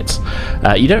planet.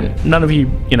 None of you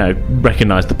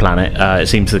recognize the planet. It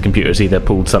seems the computer has either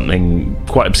pulled something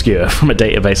quite obscure from a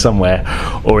database somewhere,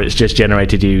 or it's just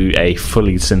generated you a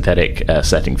fully synthetic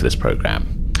setting for this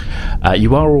program.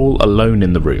 You are all alone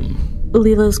in the room.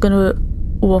 Leela's gonna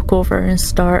walk over and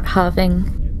start having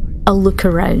a look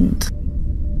around,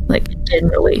 like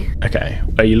generally. Okay.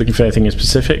 Are you looking for anything in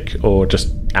specific, or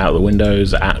just out the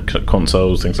windows, at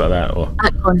consoles, things like that, or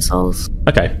At consoles.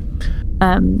 Okay.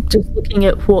 Just looking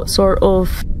at what sort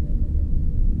of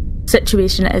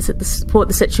situation it is what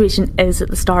the situation is at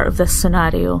the start of this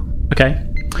scenario. Okay.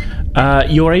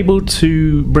 You're able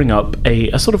to bring up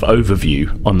a sort of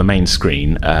overview on the main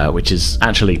screen, which is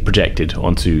actually projected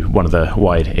onto one of the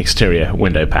wide exterior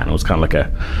window panels, kind of like a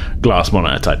glass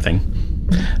monitor type thing.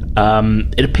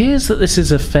 It appears that this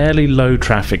is a fairly low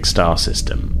traffic star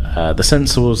system. The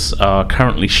sensors are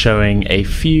currently showing a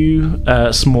few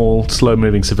small,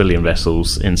 slow-moving civilian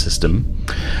vessels in system,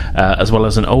 as well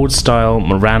as an old-style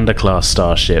Miranda-class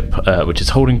starship, which is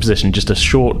holding position just a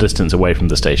short distance away from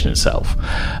the station itself.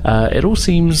 It all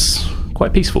seems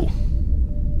quite peaceful.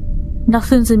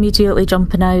 Nothing's immediately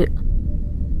jumping out.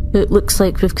 It looks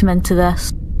like we've come into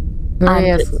this and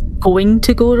it's going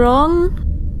to go wrong,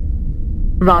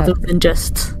 rather than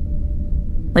just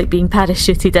like being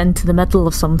parachuted into the middle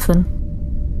of something.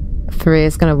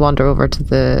 Threya's going to wander over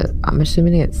to I'm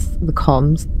assuming it's the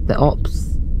comms, the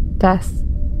ops desk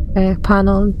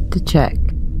panel to check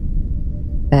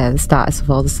the status of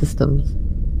all the systems.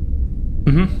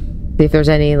 Mm-hmm. See if there's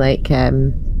any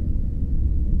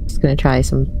just going to try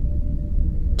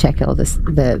check all this,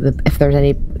 if there's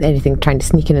anything trying to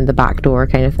sneak in the back door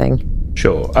kind of thing.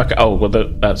 Sure. Okay. Oh, well,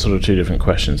 that's sort of two different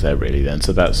questions there, really. Then,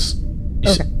 so that's.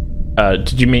 Okay.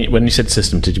 Did you mean, when you said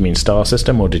system? Did you mean star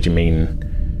system, or did you mean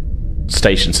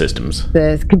station systems?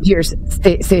 The computer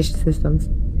station systems.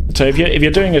 So if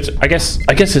you're doing it, I guess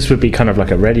this would be kind of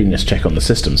like a readiness check on the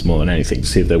systems more than anything to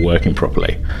see if they're working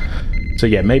properly. So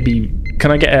yeah, maybe can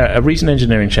I get a reason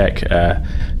engineering check,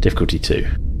 difficulty 2?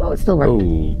 Oh, it's still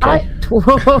working. Oh, okay.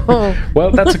 Whoa.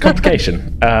 Well, that's a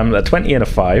complication. A 20 and a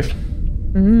 5.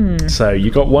 So you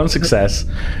got one success,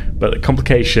 but the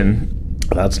complication,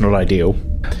 that's not ideal.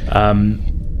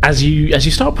 As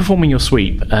you start performing your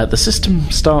sweep, the system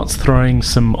starts throwing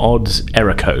some odd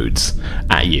error codes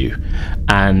at you,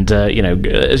 and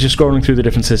as you're scrolling through the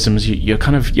different systems, you're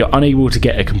unable to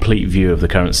get a complete view of the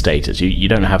current status. You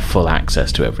don't have full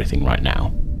access to everything right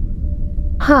now.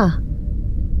 Huh.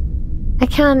 I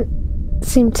can't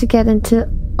seem to get into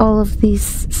all of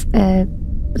these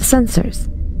sensors.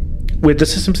 With the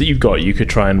systems that you've got, you could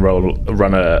try and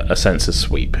run a sensor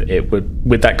sweep. It would,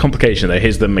 with that complication though,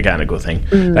 here's the mechanical thing.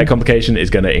 That complication is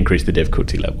going to increase the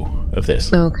difficulty level of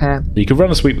this. Okay. You could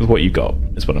run a sweep with what you've got,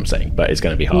 is what I'm saying, but it's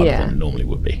going to be harder than it normally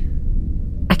would be.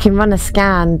 I can run a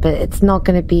scan, but it's not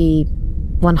going to be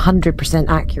 100%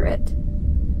 accurate.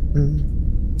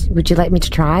 Would you like me to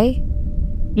try?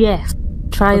 Yes,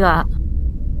 try that.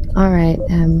 Alright,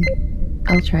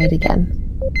 I'll try it again.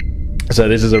 So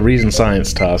this is a reason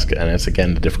science task, and it's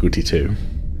again the difficulty 2.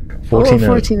 14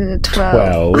 and a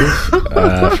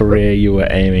 12. For Rhea, you were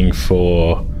aiming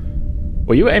for...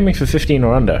 Well, you were aiming for 15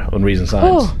 or under on reason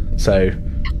science. Oh. So,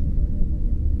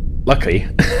 luckily.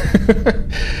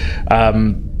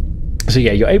 So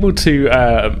yeah, you're able to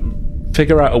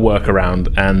figure out a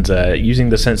workaround, and using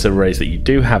the sensor arrays that you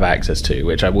do have access to,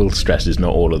 which I will stress is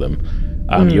not all of them,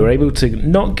 you're able to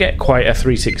not get quite a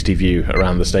 360 view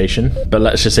around the station, but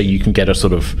let's just say you can get a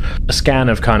sort of a scan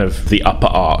of kind of the upper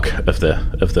arc of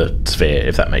the sphere,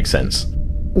 if that makes sense.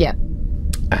 Yeah.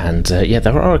 And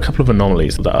there are a couple of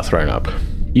anomalies that are thrown up.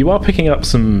 You are picking up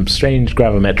some strange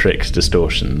gravimetric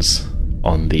distortions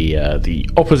on the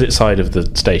opposite side of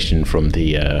the station from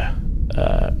the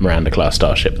Miranda-class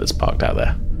starship that's parked out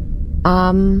there.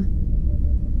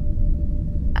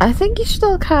 I think you should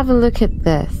all have a look at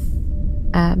this.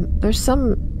 There's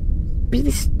some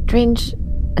really strange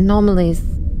anomalies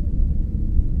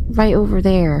right over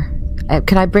there.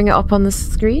 Can I bring it up on the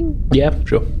screen? Yeah,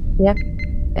 sure. Yep.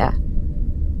 Yeah.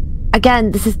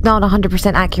 again, this is not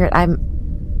 100% accurate.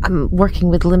 I'm working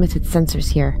with limited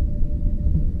sensors here.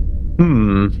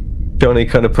 Jonny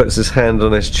kind of puts his hand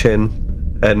on his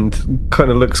chin and kind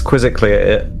of looks quizzically at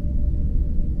it.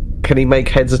 Can he make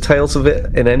heads or tails of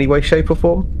it in any way, shape, or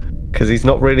form? Because he's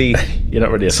not really... You're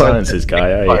not really a sciences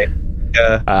guy, are you?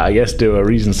 Yeah. I guess do a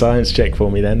reason science check for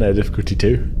me then, difficulty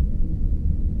 2.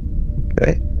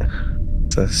 Okay.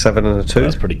 It's a 7 and a 2.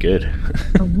 That's pretty good.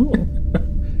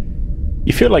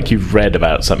 You feel like you've read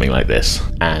about something like this,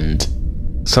 and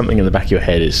something in the back of your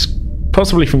head is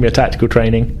possibly from your tactical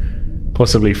training,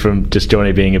 possibly from just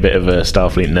Jonny being a bit of a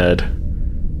Starfleet nerd.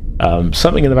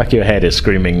 Something in the back of your head is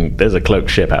screaming, there's a cloaked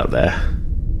ship out there.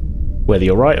 Whether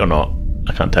you're right or not,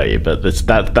 I can't tell you, but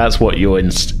that's what your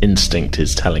instinct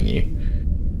is telling you.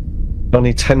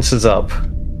 Jonny tenses up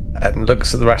and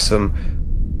looks at the rest of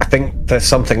them. I think there's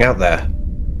something out there.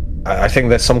 I think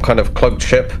there's some kind of cloaked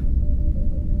ship.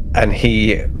 And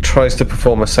he tries to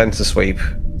perform a sensor sweep.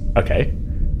 Okay.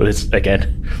 Well, this,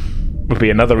 again, would be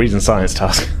another reason science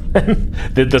task.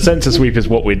 The sensor sweep is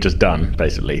what we've just done,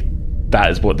 basically. That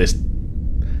is what this...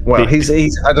 Well, he's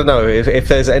I don't know, if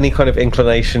there's any kind of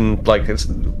inclination, like,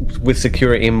 with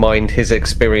security in mind, his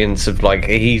experience of, like,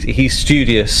 he's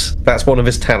studious. That's one of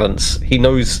his talents. He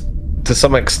knows, to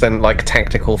some extent, like,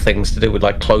 tactical things to do with,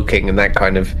 like, cloaking and that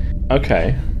kind of...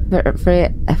 Okay.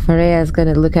 Freya's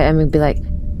gonna look at him and be like,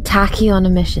 tachyon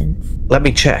emissions. Let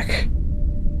me check.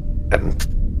 And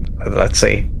let's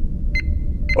see.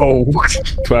 Oh,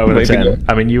 12 and a 10.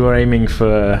 I mean, you were aiming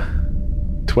for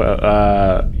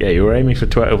 12. You were aiming for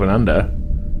 12 and under.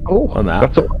 Oh, on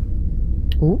that.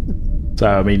 So,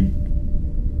 I mean,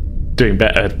 doing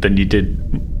better than you did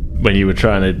when you were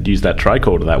trying to use that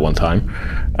tricorder that one time.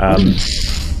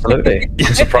 Absolutely.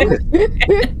 I'm surprised.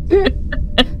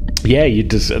 Yeah,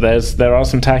 there are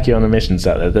some tachyon emissions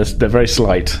out there. They're very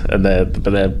slight, and they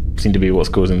seem to be what's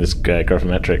causing this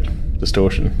gravimetric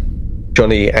distortion.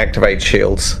 Jonny activates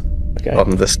shields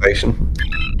on the station.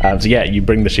 So yeah, you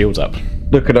bring the shields up.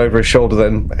 Looking over his shoulder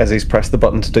then, as he's pressed the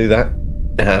button to do that,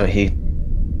 he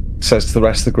says to the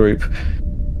rest of the group,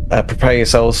 prepare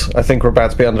yourselves. I think we're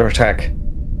about to be under attack.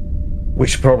 We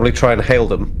should probably try and hail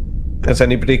them. Has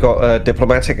anybody got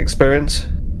diplomatic experience?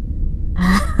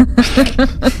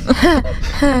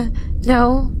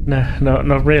 No,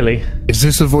 not really. Is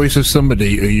this the voice of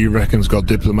somebody who you reckon's got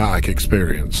diplomatic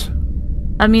experience?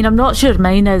 I mean, I'm not sure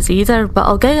mine is either, but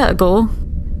I'll give it a go.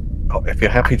 Oh, if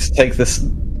you're happy to take this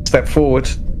step forward,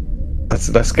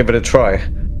 let's give it a try.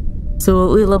 So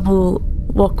Leela will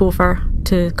walk over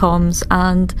to comms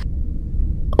and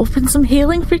open some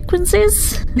hailing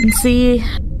frequencies and see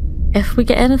if we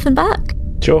get anything back.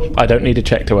 Sure. I don't need a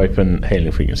check to open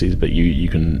hailing frequencies, but you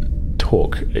can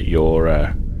talk at your...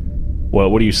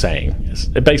 well, what are you saying? It's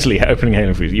basically opening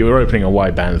hailing frequencies. You're opening a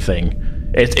wideband thing.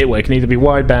 It can either be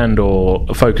wideband or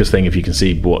a focus thing if you can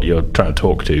see what you're trying to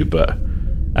talk to, but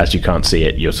as you can't see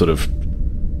it, you're sort of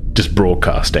just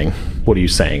broadcasting. What are you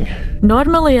saying?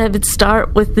 Normally I would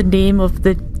start with the name of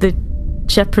the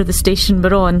ship or the station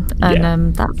we're on,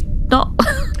 and that's not...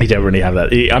 You don't really have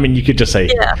that. I mean, you could just say...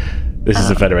 Yeah. This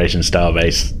is a Federation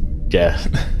starbase. Yeah.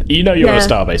 You know you're on a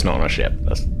starbase, not on a ship.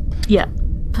 Yeah.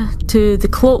 To the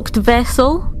cloaked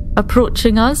vessel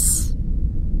approaching us.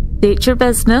 State your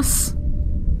business.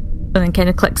 And then kind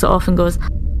of clicks it off and goes,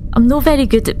 I'm not very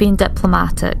good at being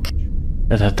diplomatic.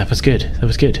 That was good. That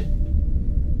was good.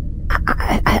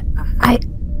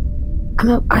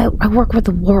 I work with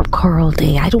the warp core all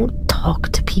day. I don't talk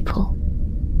to people.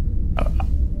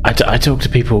 I talk to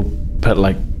people, but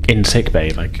like in sickbay,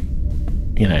 like...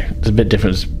 You know, there's a bit of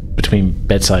difference between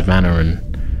bedside manner and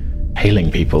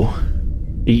hailing people.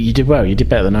 You did well. You did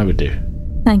better than I would do.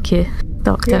 Thank you,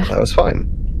 Doctor. Yeah, that was fine.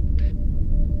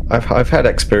 I've had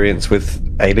experience with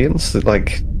aliens. That,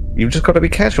 like, you've just got to be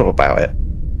casual about it.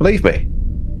 Believe me.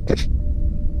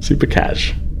 Super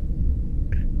cash.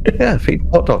 Yeah, feed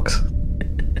hot dogs.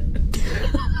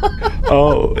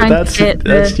 Oh, that's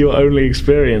your only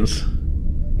experience.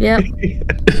 Yep.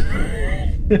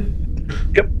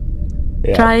 Yep.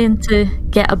 Yeah. Trying to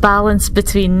get a balance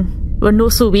between we're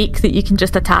not so weak that you can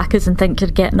just attack us and think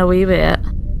you're getting away with it,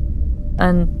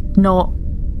 and not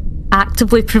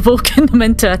actively provoking them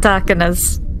into attacking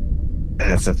us.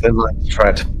 That's a thin line to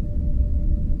tread.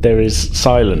 There is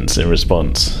silence in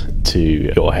response to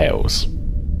your hails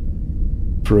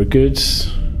for a good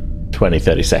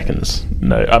 20-30 seconds.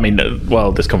 No, I mean,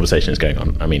 while this conversation is going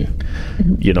on, I mean,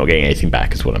 you're not getting anything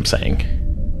back is what I'm saying.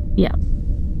 Yeah.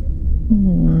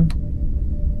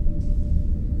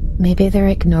 Maybe they're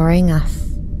ignoring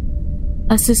us.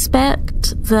 I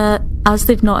suspect that as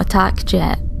they've not attacked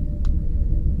yet,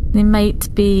 They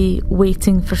might be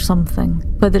waiting for something,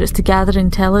 whether it's to gather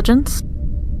intelligence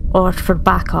or for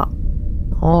backup.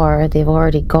 Or they've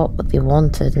already got what they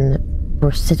wanted and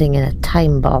we're sitting in a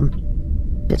time bomb.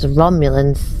 It's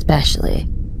Romulans especially.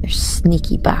 They're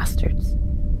sneaky bastards.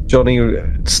 Jonny,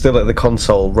 still at the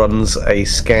console, runs a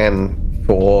scan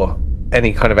for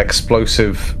any kind of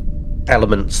explosive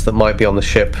elements that might be on the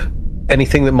ship.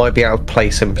 Anything that might be out of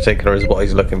place in particular is what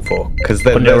he's looking for. Because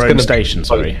on their own station,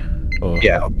 sorry. Or...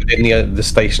 Yeah, within the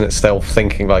station itself,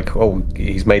 thinking like, oh,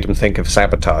 he's made him think of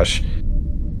sabotage.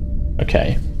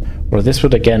 Okay. Well, this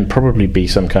would again probably be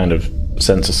some kind of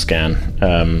sensor scan.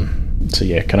 So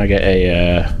yeah, can I get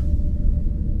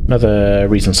another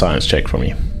reason science check from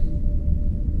you?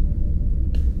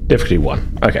 Difficulty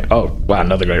 1. Okay. Oh, wow,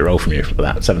 another great roll from you for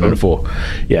that. 7 out of 4.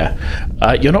 Yeah.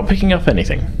 You're not picking up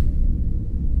anything.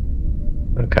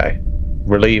 Okay.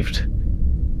 Relieved.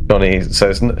 Jonny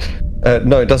says, no,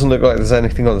 it doesn't look like there's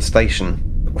anything on the station.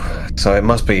 So it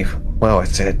must be, well,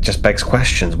 it just begs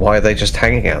questions. Why are they just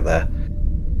hanging out there?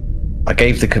 I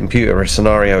gave the computer a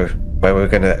scenario where we were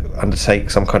going to undertake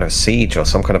some kind of siege or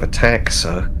some kind of attack,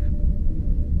 so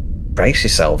brace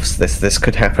yourselves. This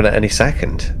could happen at any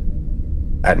second.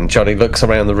 And Jonny looks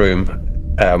around the room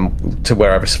to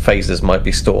wherever phasers might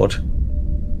be stored.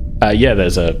 Yeah,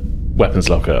 there's a weapons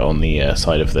locker on the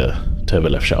side of the turbo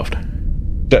lift shaft.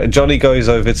 Jonny goes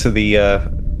over to the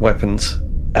weapons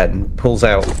and pulls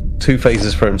out 2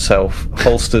 phasers for himself,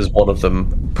 holsters one of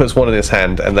them, puts one in his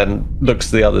hand, and then looks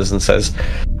to the others and says,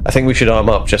 I think we should arm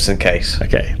up just in case.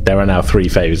 Okay, there are now 3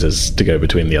 phasers to go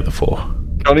between the other 4.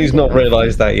 Jonny's not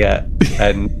realised that yet,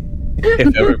 and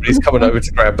if everybody's coming over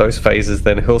to grab those phasers,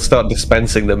 then he'll start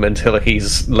dispensing them until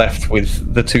he's left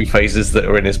with the 2 phasers that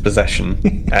are in his possession,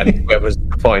 and whoever's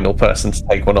the final person to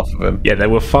take one off of him. Yeah, there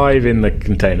were 5 in the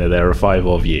container, there are 5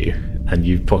 of you, and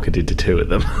you've pocketed 2 of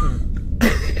them.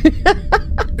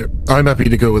 I'm happy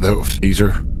to go without a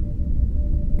phaser.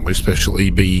 My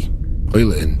specialty be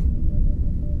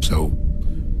piloting, so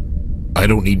I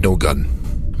don't need no gun.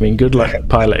 I mean, good luck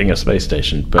piloting a space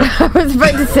station, but... I was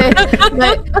about to say,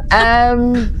 like,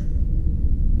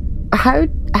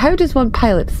 how does one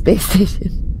pilot a space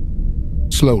station?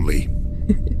 Slowly.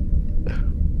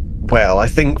 Well, I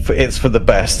think it's for the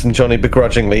best, and Jonny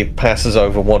begrudgingly passes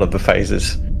over one of the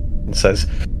phasers and says,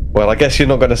 well, I guess you're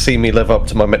not going to see me live up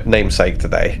to my namesake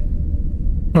today.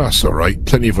 That's alright,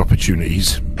 plenty of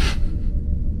opportunities.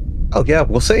 Oh yeah,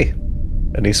 we'll see.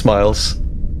 And he smiles,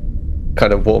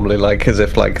 kind of warmly, like as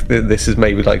if like this is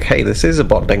maybe like, hey, this is a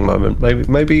bonding moment.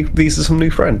 Maybe these are some new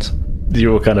friends.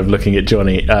 You're kind of looking at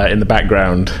Jonny in the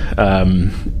background.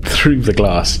 Through the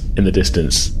glass in the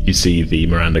distance, you see the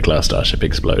Miranda-class starship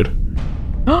explode.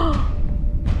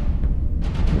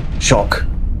 Shock.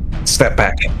 Step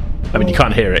back. I mean, you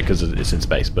can't hear it because it's in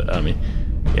space, but I mean,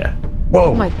 yeah.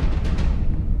 Whoa! Oh my...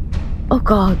 Oh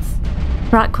god.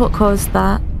 Brack, what caused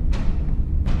that?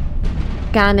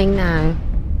 Scanning now.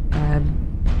 I'm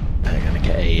gonna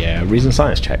get a reason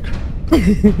science check.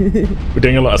 We're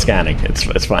doing a lot of scanning.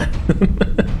 It's fine.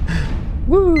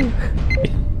 Woo!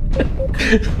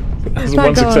 That's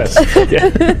one success.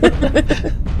 Yeah.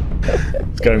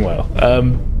 It's going well.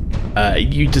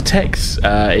 You detect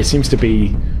it seems to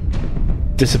be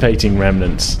dissipating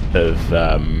remnants of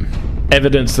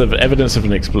evidence of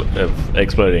an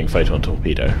exploding photon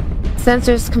torpedo.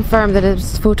 Sensors confirm that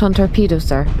it's photon torpedo,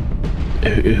 sir.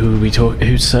 Who are we talking?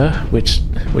 Who's sir? Which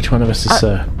one of us is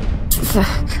sir? It's a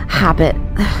habit.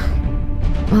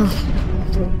 Well,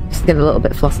 just getting a little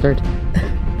bit flustered.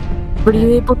 Were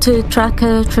you able to track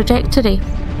a trajectory?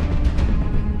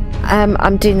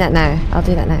 I'm doing that now. I'll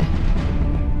do that now.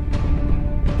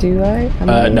 Do I?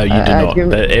 No, you do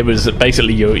not. It was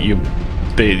basically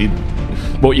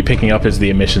what you're picking up is the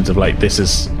emissions of like this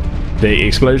is the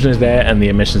explosion is there, and the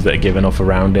emissions that are given off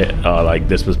around it are like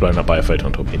this was blown up by a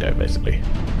photon torpedo. Basically,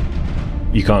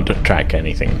 you can't track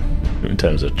anything in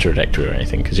terms of trajectory or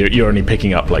anything because you're only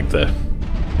picking up like the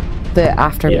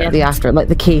after like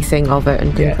the casing of it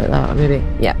and things like that. Maybe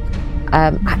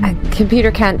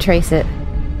computer can't trace it.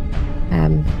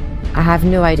 I have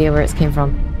no idea where it came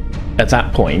from. At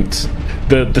that point,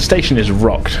 the station is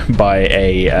rocked by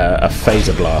a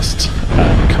phaser blast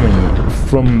coming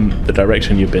from the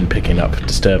direction you've been picking up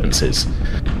disturbances.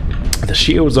 The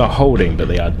shields are holding, but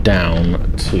they are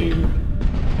down to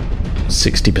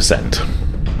 60%.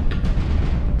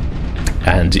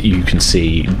 And you can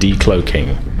see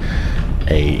decloaking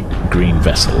a green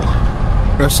vessel.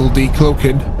 Vessel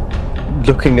decloaking.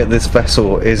 Looking at this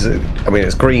vessel, it's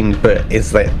green, but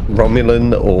is that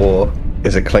Romulan or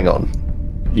is it Klingon?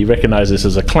 You recognize this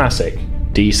as a classic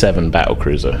D7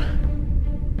 battlecruiser.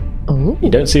 Oh. You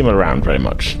don't see him around very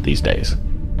much these days.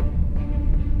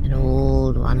 An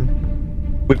old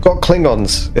one. We've got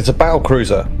Klingons. It's a battle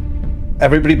cruiser.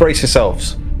 Everybody brace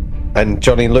yourselves. And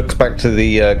Jonny looks back to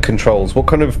the controls. What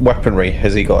kind of weaponry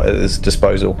has he got at his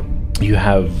disposal? You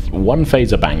have one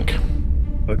phaser bank.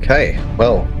 Okay,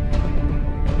 well,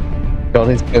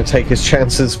 Jonny's going to take his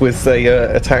chances with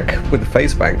the attack with the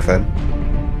phaser bank then.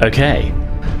 Okay.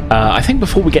 I think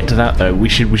before we get to that, though, we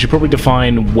should probably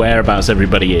define whereabouts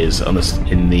everybody is on this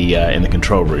in the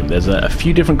control room. There's a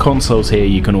few different consoles here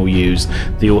you can all use.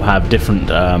 They all have different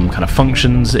kind of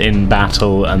functions in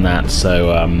battle and that.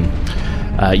 So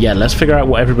yeah, let's figure out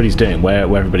what everybody's doing, where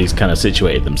everybody's kind of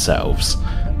situated themselves.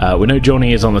 We know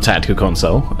Jonny is on the tactical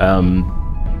console.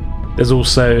 There's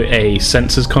also a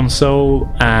sensors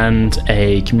console and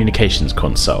a communications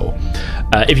console.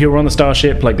 If you were on the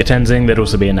starship like the Tenzing, there'd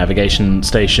also be a navigation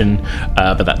station,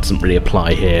 but that doesn't really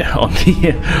apply here on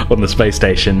the space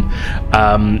station.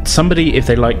 Somebody, if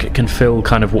they like, can fill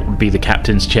kind of what would be the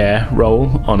captain's chair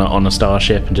role on a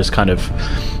starship, and just kind of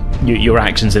your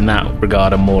actions in that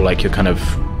regard are more like you're kind of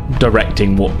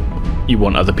directing what you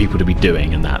want other people to be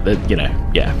doing, and that you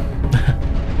know, yeah.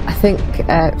 I think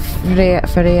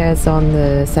Freya is on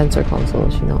the sensor console,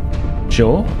 is she not?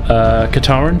 Sure.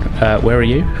 Katarin, where are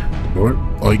you?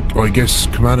 I guess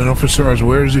commanding officer as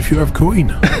aware as if you have coin.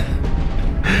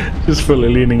 Just fully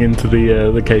leaning into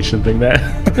the Cation thing there.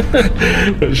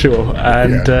 But sure.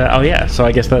 And oh yeah, so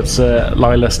I guess that's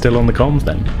Lila still on the comms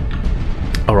then.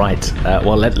 All right.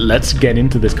 Well, let's get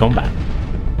into this combat.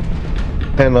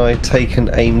 Can I take an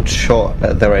aimed shot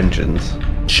at their engines?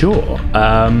 Sure.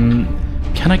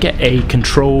 Can I get a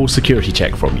control security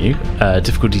check from you?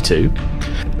 Difficulty 2.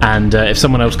 And if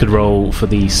someone else could roll for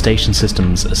the station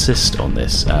systems assist on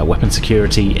this. Weapon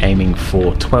security, aiming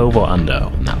for 12 or under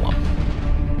on that one.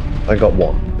 I got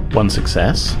 1. 1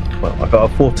 success. Well, I got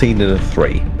a 14 and a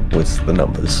 3 with the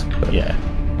numbers. But... yeah.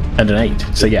 And an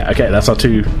 8. So yeah, okay, that's our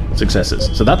 2 successes.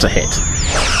 So that's a hit.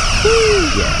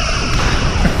 Yeah.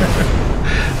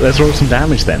 Let's roll some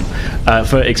damage then.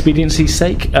 For expediency's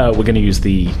sake, we're going to use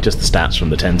just the stats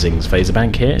from the Tenzing's phaser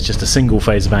bank here. It's just a single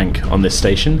phaser bank on this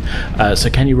station.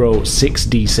 So can you roll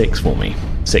 6d6 for me?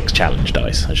 6 challenge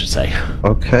dice, I should say.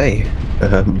 Okay.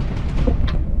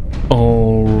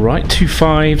 Alright, 2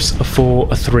 5s, a 4,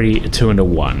 a 3, a 2 and a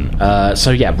 1. So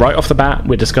yeah, right off the bat,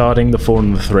 we're discarding the 4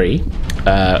 and the 3.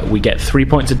 We get 3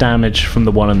 points of damage from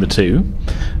the 1 and the 2,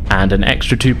 and an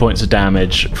extra 2 points of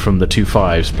damage from the 2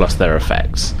 5s plus their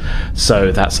effects.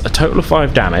 So that's a total of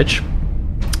 5 damage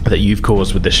that you've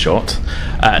caused with this shot.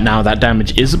 Now that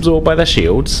damage is absorbed by their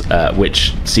shields,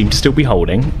 which seem to still be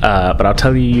holding, but I'll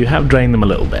tell you have drained them a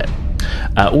little bit.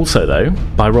 Also though,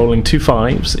 by rolling 2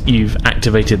 5s, you've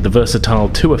activated the versatile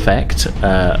 2 effect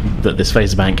that this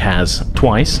phaser bank has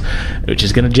twice, which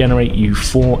is going to generate you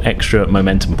 4 extra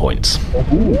momentum points.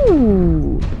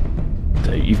 Ooh.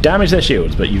 So you've damaged their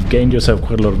shields, but you've gained yourself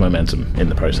quite a lot of momentum in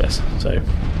the process. So,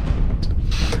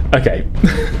 okay,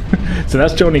 so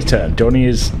that's Jonny's turn. Jonny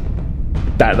is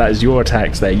that is your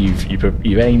attacks there.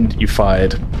 You've aimed, you've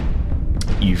fired,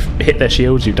 you've hit their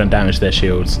shields, you've done damage to their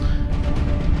shields.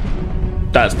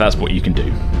 That's what you can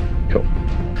do. Cool.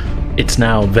 It's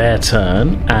now their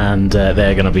turn, and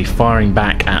they're going to be firing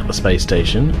back at the space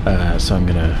station. So I'm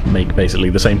going to make basically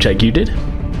the same check you did.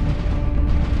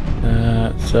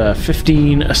 It's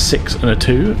 15, a 6, and a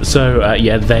 2. So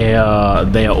yeah, they are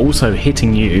also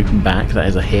hitting you back. That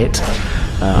is a hit.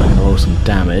 I'm going to roll some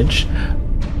damage.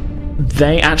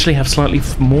 They actually have slightly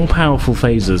more powerful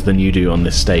phasers than you do on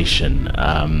this station,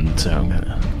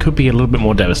 so could be a little bit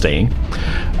more devastating.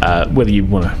 Whether you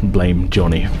want to blame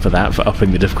Jonny for that, for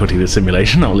upping the difficulty of the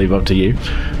simulation, I'll leave up to you.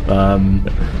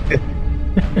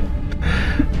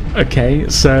 Okay,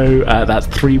 so that's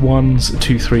 3 1s,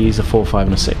 2 3s, a 4 5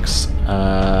 and a 6.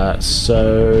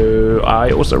 So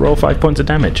I also roll 5 points of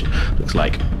damage, looks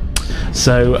like.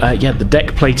 So yeah, the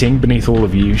deck plating beneath all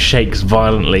of you shakes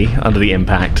violently under the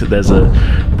impact. There's a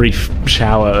brief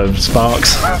shower of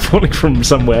sparks falling from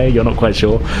somewhere, you're not quite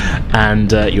sure,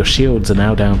 and your shields are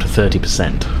now down to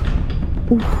 30%.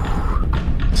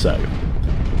 Ooh. So,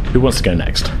 who wants to go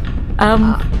next?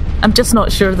 I'm just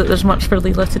not sure that there's much for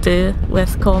Leela to do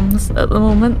with comms at the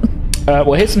moment.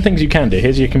 Well, here's some things you can do.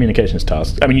 Here's your communications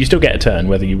tasks. I mean, you still get a turn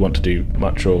whether you want to do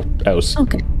much or else.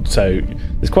 Okay. So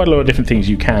there's quite a lot of different things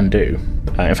you can do.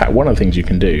 In fact, one of the things you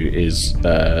can do is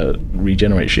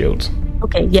regenerate shields.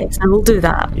 Okay, yes, I will do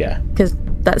that. Yeah. Because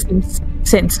that seems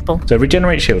sensible. So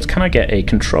regenerate shields. Can I get a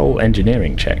control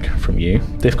engineering check from you?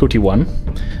 Difficulty 1.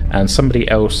 And somebody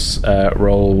else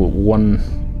roll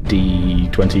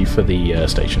 1d20 for the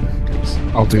station, please.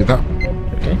 I'll do that.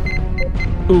 Okay.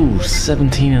 Ooh,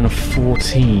 17 and a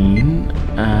 14,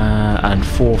 and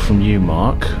 4 from you,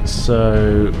 Mark.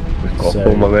 So,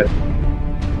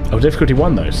 oh, difficulty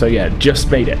 1 though. So yeah,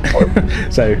 just made it.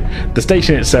 So the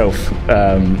station itself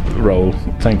roll,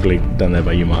 thankfully done there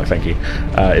by you, Mark. Thank you.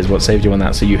 Is what saved you on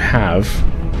that. So you have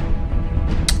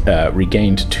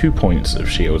regained 2 points of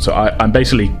shield. So I'm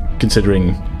basically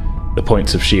considering the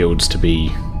points of shields to be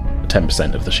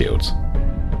 10% of the shields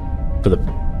for the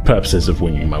purposes of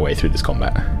winging my way through this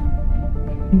combat.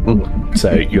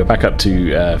 So you're back up to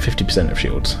 50% of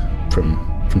shields from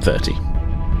 30.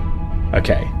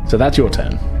 Okay, so that's your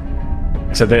turn.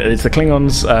 So it's the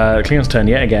Klingons' turn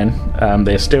yet again.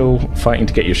 They're still fighting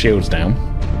to get your shields down.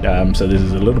 So this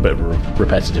is a little bit of a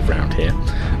repetitive round here.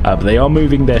 But they are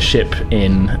moving their ship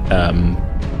in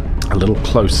a little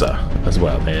closer as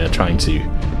well. They're trying to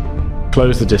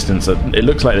close the distance. It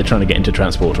looks like they're trying to get into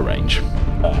transporter range.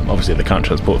 Obviously they can't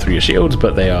transport through your shields,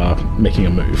 but they are making a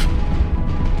move.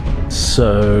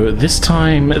 So this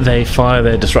time they fire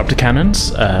their disruptor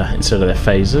cannons instead of their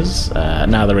phasers.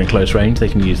 Now they're in close range, they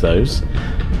can use those. 15,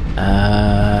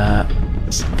 a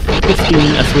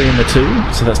 3 and a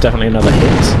 2, so that's definitely another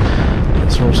hit.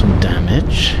 Let's roll some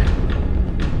damage.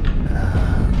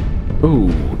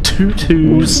 Ooh, 2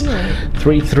 2s,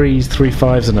 3 3s, 3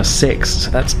 5s, and a 6.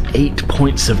 So that's 8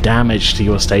 points of damage to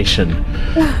your station.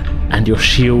 And your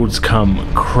shields come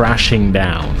crashing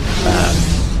down.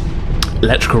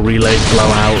 Electrical relays blow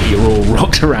out. You're all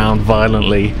rocked around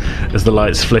violently as the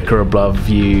lights flicker above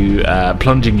you,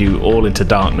 plunging you all into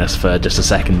darkness for just a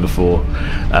second before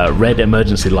red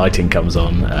emergency lighting comes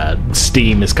on.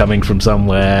 Steam is coming from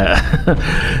somewhere.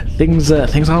 Things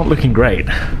aren't looking great.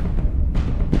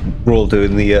 We're all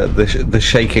doing the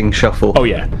shaking shuffle. Oh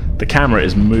yeah, the camera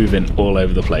is moving all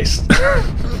over the place.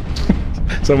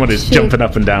 Someone is jumping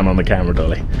up and down on the camera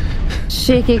dolly.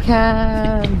 Shaky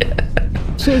cam. Yeah.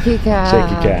 Shaky cam.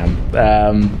 Shaky cam.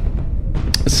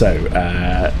 So,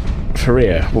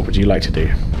 Faria, what would you like to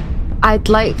do? I'd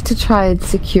like to try and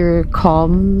secure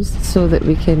comms so that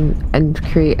we can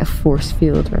create a force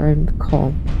field around the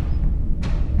comm,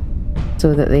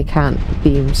 so that they can't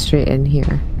beam straight in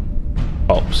here.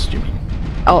 Ops, do you mean?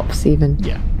 Ops, even.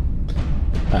 Yeah.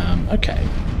 Okay.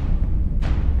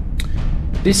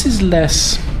 This is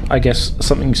less, I guess,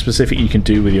 something specific you can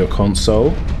do with your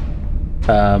console.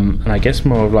 And I guess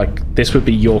more of like, this would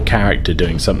be your character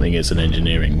doing something as an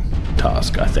engineering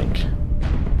task, I think.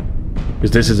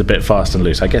 Because this is a bit fast and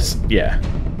loose. I guess, yeah.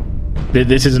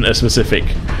 This isn't a specific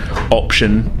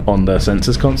option on the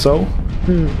sensors console.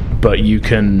 But you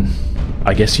can,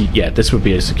 I guess, this would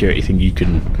be a security thing. You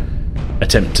can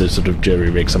attempt to sort of jury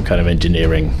rig some kind of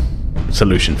engineering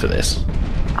solution for this.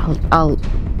 I'll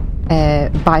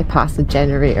bypass a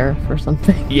generator for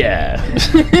something. Yeah.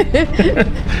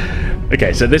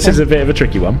 Okay, so this is a bit of a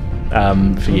tricky one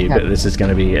for you, but this is going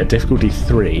to be a difficulty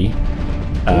 3.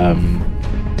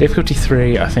 Difficulty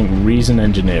 3, I think, reason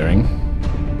engineering.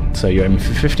 So you're aiming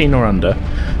for 15 or under.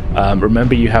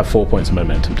 Remember, you have 4 points of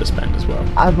momentum to spend as well.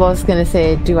 I was going to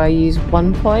say, do I use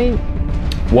 1 point?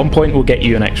 1 point will get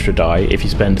you an extra die. If you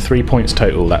spend 3 points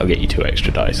total, that'll get you 2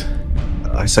 extra dice.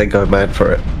 I say go mad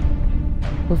for it.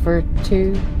 Go for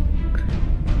 2?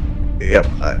 Yep,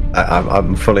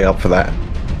 I'm fully up for that.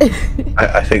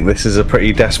 I think this is a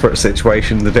pretty desperate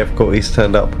situation. The difficulty's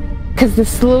turned up. Because the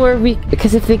slower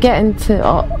because if they get into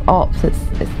ops,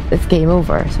 it's game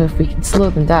over. So if we can slow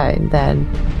them down, then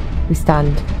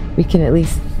we can at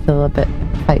least still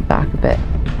fight back a bit,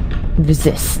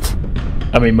 resist.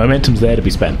 I mean, momentum's there to be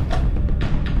spent.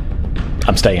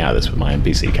 I'm staying out of this with my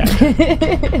NPC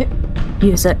character.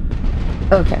 Use it.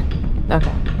 Okay.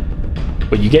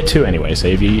 Well, you get 2 anyway. So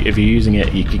if you're using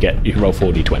it, you can roll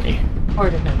 4d20.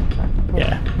 4d20.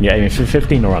 Yeah. I mean, for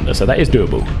 15 or under, so that is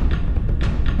doable.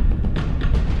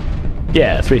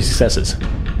 Yeah, 3 successes.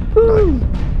 Woo.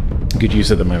 Good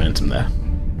use of the momentum there.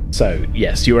 So,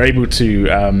 yes, you were able to,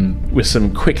 with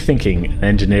some quick thinking and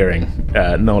engineering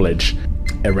knowledge,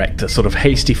 erect a sort of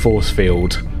hasty force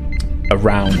field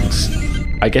around,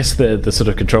 I guess, the sort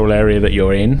of control area that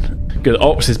you're in. Because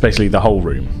ops is basically the whole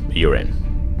room that you're in.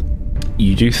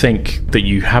 You do think that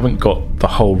you haven't got the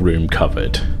whole room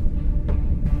covered,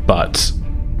 but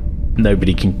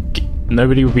nobody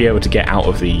will be able to get out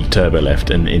of the turbo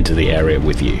lift and into the area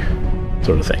with you,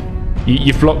 sort of thing.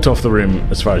 You've blocked off the room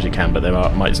as far as you can, but there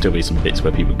might still be some bits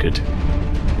where people could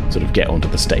sort of get onto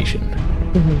the station.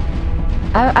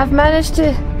 Mm-hmm. I've managed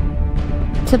to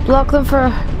block them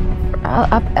for.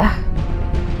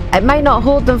 It might not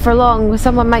hold them for long.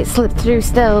 Someone might slip through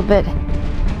still, but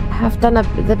I've done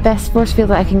the best force field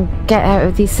that I can get out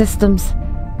of these systems.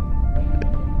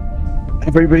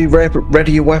 Everybody,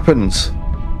 ready your weapons.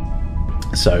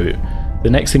 So the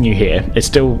next thing you hear, it's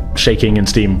still shaking and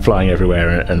steam flying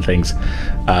everywhere and things,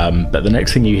 but the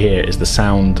next thing you hear is the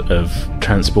sound of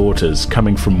transporters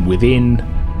coming from within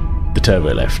the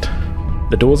turbo lift.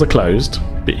 The doors are closed,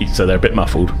 so they're a bit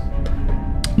muffled,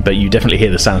 but you definitely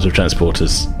hear the sounds of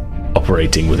transporters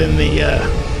operating within the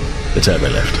turbo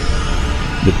lift.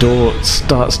 The door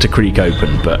starts to creak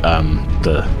open, but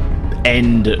the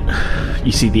end,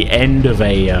 you see the end of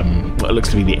what looks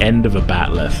to be the end of a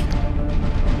batleth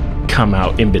come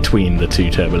out in between the two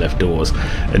turbo lift doors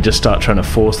and just start trying to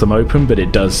force them open, but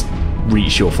it does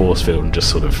reach your force field and just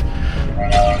sort of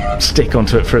stick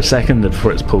onto it for a second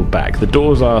before it's pulled back. The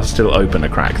doors are still open a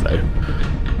crack though,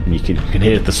 and you can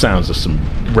hear the sounds of some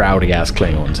rowdy ass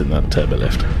Klingons in that turbo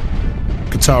lift.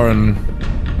 Kataran,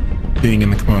 being in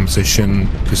the command position,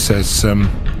 just says,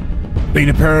 need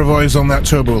a pair of eyes on that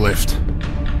turbo lift.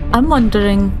 I'm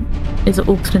wondering, is it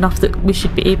open enough that we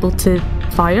should be able to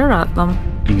fire at them?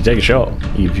 You can take a shot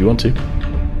if you want to.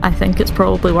 I think it's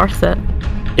probably worth it.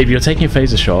 If you're taking a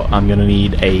phaser shot, I'm going to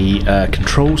need a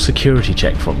control security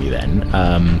check from you then.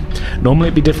 Normally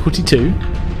it'd be difficulty 2,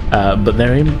 but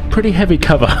they're in pretty heavy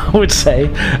cover, I would say,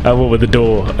 what with the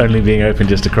door only being open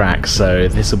just a crack, so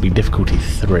this will be difficulty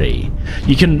 3.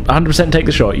 You can 100% take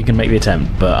the shot, you can make the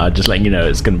attempt, but I'm just letting you know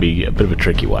it's going to be a bit of a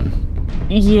tricky one.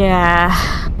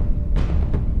 Yeah.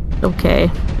 Okay.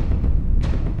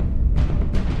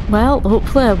 Well,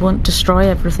 hopefully I won't destroy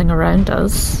everything around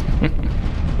us.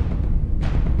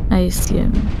 I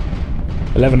assume.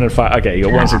 11 and 5. Okay, you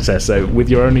got one success. So with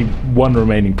your only one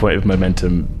remaining point of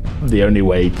momentum, the only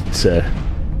way to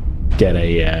get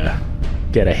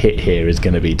a hit here is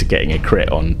going to be to getting a crit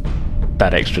on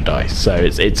that extra dice. So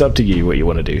it's up to you what you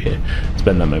want to do here.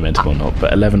 Spend that momentum or not.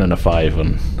 But 11 and a 5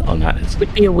 on that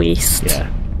would be a waste. Yeah.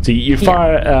 So you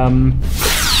fire.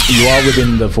 You are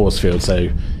within the force field, so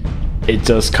it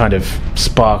does kind of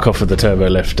spark off of the turbo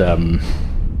lift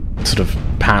sort of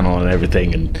panel and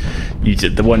everything, and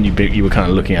the one you were kind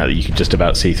of looking at, you could just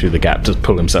about see through the gap, just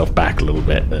pull himself back a little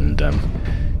bit, and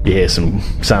you hear some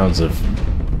sounds of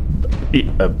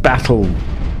a battle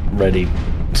ready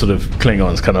sort of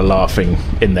Klingons kind of laughing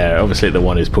in there. Obviously the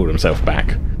one who's pulled himself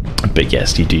back, but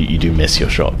yes, you do miss your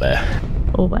shot there.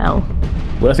 Oh well,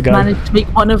 worth a go. Managed to make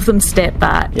one of them step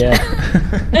back. Yeah.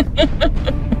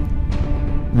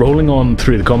 Rolling on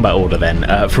through the combat order then,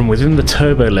 from within the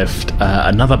turbo lift,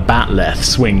 another batleth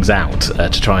swings out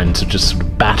to try and to just sort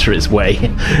of batter its way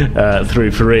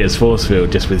through Faria's force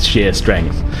field just with sheer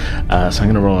strength. So I'm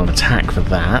going to roll an attack for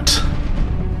that.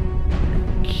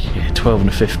 Okay, 12 and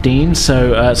a 15.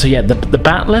 So yeah, the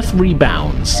batleth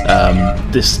rebounds.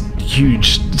 This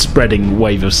huge spreading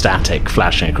wave of static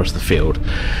flashing across the field.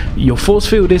 Your force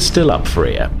field is still up,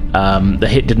 Faria. The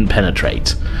hit didn't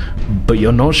penetrate, but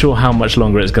you're not sure how much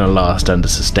longer it's going to last under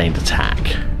sustained attack.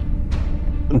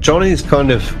 Jonny's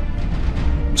kind of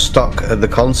stuck at the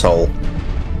console,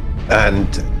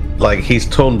 and like he's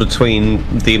torn between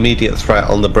the immediate threat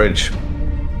on the bridge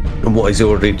and what he's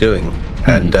already doing,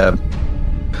 and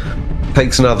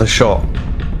takes another shot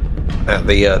at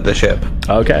the ship.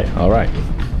 Okay, all right.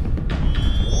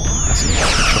 That's an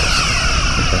interesting choice.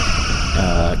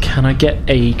 Okay. Can I get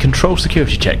a control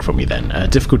security check from you then?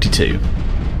 Difficulty 2.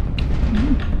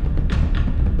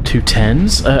 2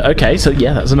 10s. Okay, so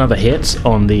yeah, that's another hit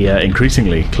on the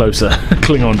increasingly closer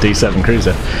Klingon D7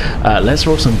 cruiser. Let's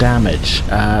roll some damage.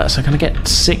 So can I get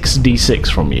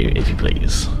 6d6 from you, if you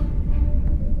please?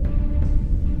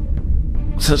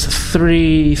 So it's a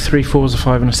 3 4s, a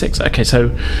 5 and a 6. Okay,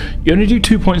 so you only do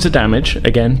 2 points of damage,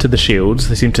 again, to the shields.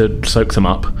 They seem to soak them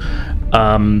up.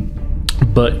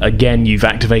 But again, you've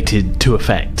activated 2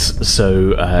 effects.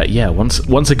 So yeah,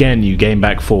 once again, you gain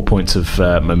back 4 points of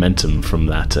momentum from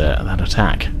that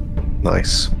attack.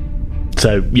 Nice.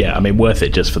 So yeah, I mean, worth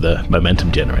it just for the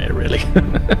momentum generator, really.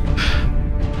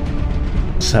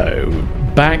 So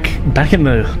back in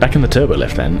the turbo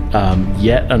lift then.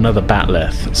 Yet another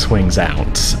batleth swings out.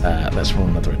 Let's roll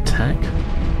another attack.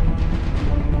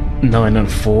 9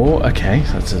 and 4. Okay,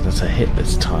 so that's a hit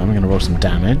this time. I'm going to roll some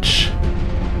damage.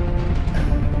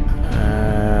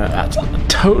 That's a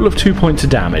total of 2 points of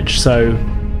damage. So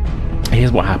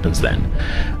here's what happens then.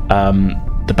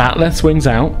 The batleth swings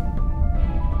out.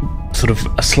 Sort of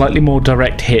a slightly more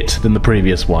direct hit than the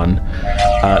previous one.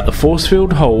 The force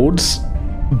field holds,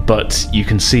 but you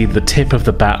can see the tip of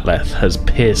the batleth has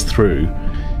pierced through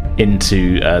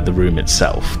into the room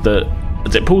itself.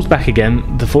 As it pulls back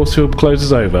again, the force field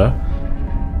closes over,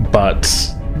 but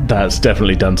that's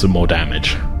definitely done some more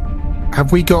damage.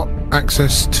 Have we got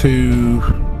access to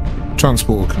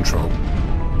transport control?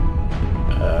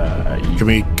 Can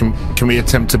we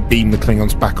attempt to beam the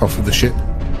Klingons back off of the ship?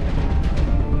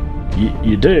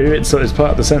 You do. It's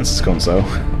part of the census console.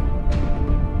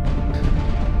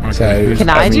 So can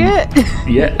I do it?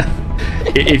 Yeah.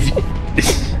 If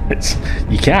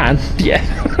you can, yeah.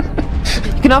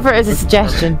 You can offer it as a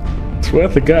suggestion. It's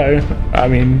worth a go. I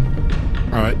mean,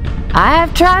 all right. I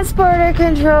have transporter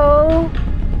control.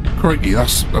 Crikey,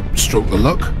 that's a stroke of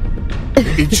luck.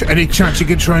 Any chance you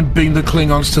could try and beam the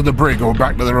Klingons to the brig or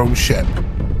back to their own ship?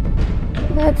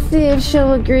 Let's see if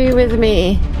she'll agree with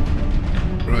me.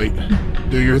 Right,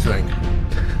 do your thing.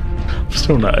 I'm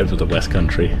still not over the West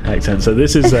Country accent. So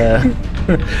this is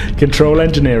control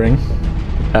engineering.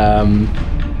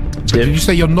 So did you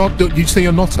say you're not? Did you say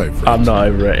you're not over it? I'm not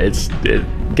over it.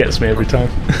 It gets me every time.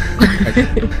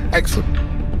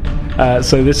 Excellent.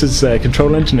 So this is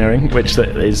control engineering, which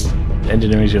is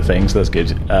engineering is your thing, so that's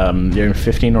good. You're in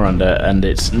 15 or under, and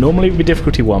it's normally would be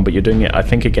difficulty 1, but you're doing it, I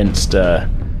think, against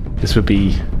this would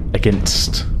be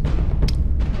against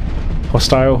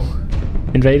hostile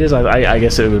invaders. I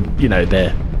guess it would,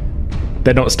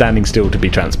 they're not standing still to be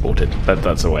transported.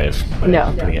 That's a way of putting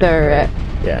it.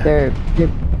 They're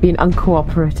being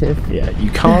uncooperative. Yeah, you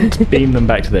can't beam them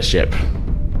back to their ship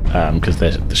because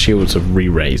the shields have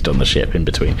re-raised on the ship in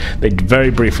between. They very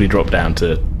briefly drop down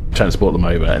to transport them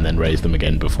over and then raise them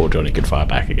again before Jonny could fire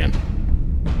back again.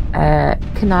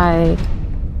 Can I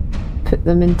put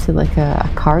them into like a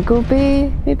cargo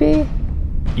bay, maybe?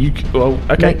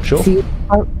 Okay, like sure.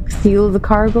 Seal the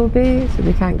cargo bay so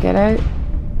they can't get out.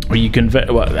 Or you can.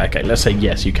 Okay, let's say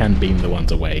yes, you can beam the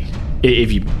ones away.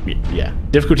 If you,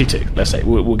 difficulty 2. Let's say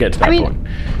we'll get to that point.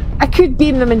 I could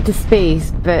beam them into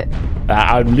space, but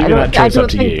I'm leaving that choice up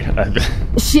to you.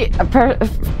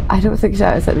 I don't think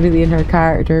that is really in her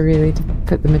character, really, to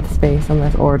put them into space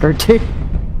unless ordered to.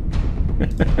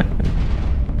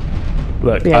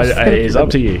 Look, it's up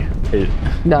to you.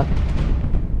 No.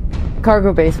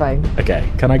 Cargo base fine. Okay,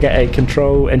 can I get a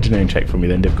control engineering check from you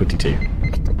then, difficulty 2?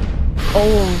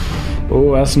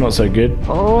 Oh, that's not so good.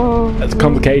 Oh. That's a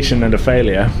complication and a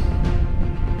failure.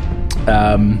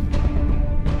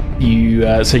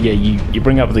 You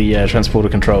bring up the transporter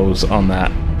controls on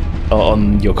that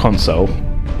on your console,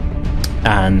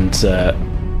 and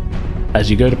as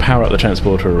you go to power up the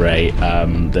transporter array,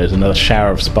 there's another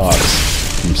shower of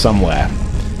sparks from somewhere,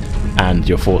 and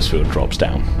your force field drops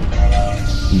down.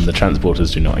 And the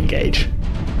transporters do not engage.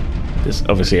 There's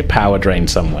obviously a power drain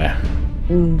somewhere.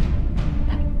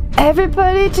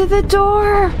 Everybody to the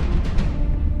door!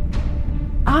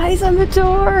 Eyes on the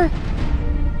door!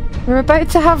 We're about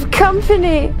to have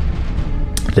company!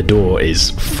 The door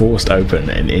is forced open,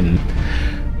 and in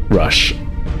rush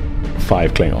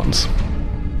 5 Klingons.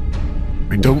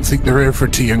 I don't think they're here for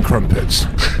tea and crumpets.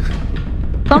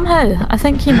 Somehow, I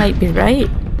think he might be right.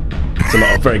 There's a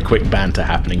lot of very quick banter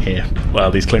happening here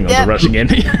while these Klingons are rushing in.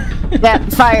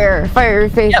 Fire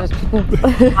faces. Yep.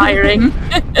 Firing.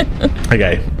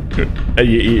 Okay.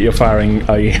 You're firing,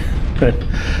 are you?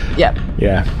 Yep.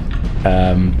 Yeah.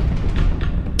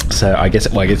 So I guess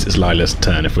it's Lila's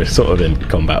turn. If we're sort of in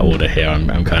combat order here,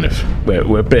 I'm kind of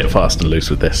we're a bit fast and loose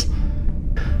with this.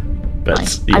 But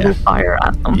nice. I will fire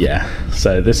at them. Yeah.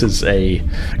 So this is a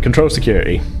control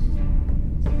security.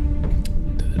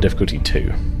 Difficulty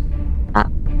 2.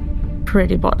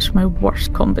 Pretty much my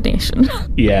worst combination.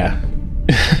 Yeah.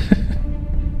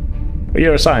 Well,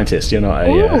 you're a scientist. You're not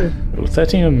a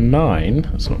 13 and 9.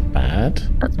 That's not bad.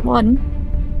 That's 1.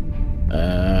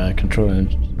 Control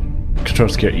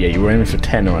security. Yeah, you were aiming for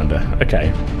 10 or under.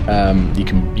 Okay.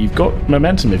 You've got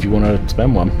momentum if you want to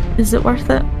spend one. Is it worth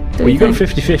it? You've got a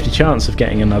 50-50 chance of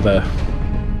getting another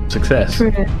success.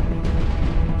 True.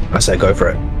 I say go for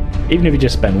it. Even if you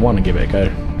just spend 1 and give it a go.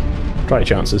 Try your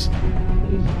chances.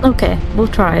 Okay, we'll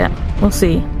try it. We'll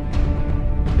see.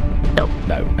 No.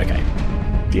 Okay.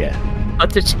 Yeah. Not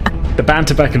to check. The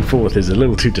banter back and forth is a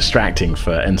little too distracting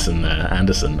for Ensign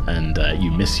Anderson, and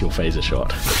you miss your phaser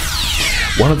shot.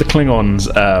 One of the Klingons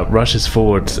rushes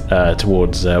forward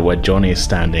towards where Jonny is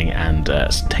standing and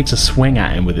takes a swing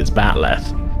at him with its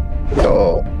bat'leth.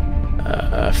 Oh.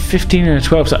 15 and a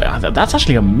 12, so that's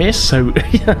actually a miss, so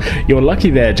you're lucky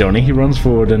there, Jonny. He runs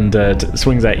forward and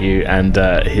swings at you, and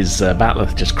his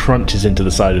bat'leth just crunches into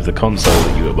the side of the console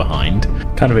that you were behind,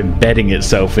 kind of embedding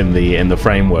itself in the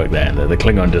framework there. The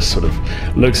Klingon just sort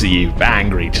of looks at you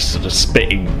angry, just sort of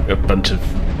spitting a bunch of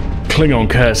Klingon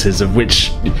curses of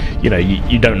which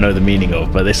you don't know the meaning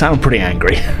of, but they sound pretty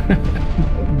angry.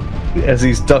 As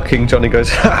he's ducking, Jonny goes,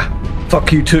 "Ha!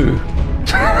 Fuck you too."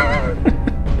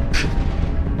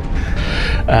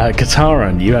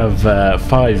 Kataran, you have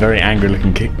 5 very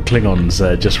angry-looking Klingons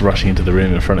just rushing into the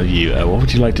room in front of you. What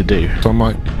would you like to do? So I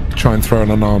might try and throw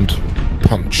an unarmed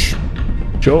punch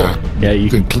Sure. Yeah, you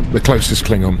can. The closest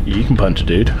Klingon. You can punch a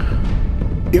dude.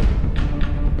 Yep.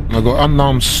 I've got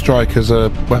unarmed strike as a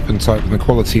weapon type, and the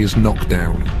quality is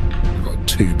knockdown. I've got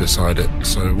 2 beside it.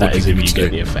 So that is if you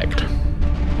get the effect.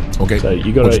 Okay. So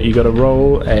you got to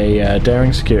roll a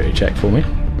daring security check for me.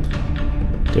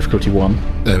 Difficulty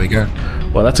 1. There we go.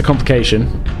 Well, that's a complication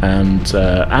and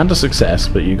a success,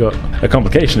 but you got a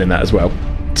complication in that as well.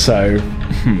 So,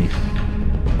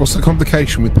 What's the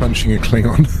complication with punching a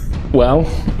Klingon? Well,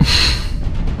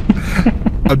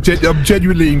 I'm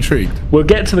genuinely intrigued. We'll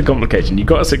get to the complication. You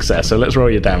got a success, so let's roll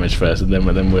your damage first, and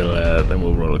then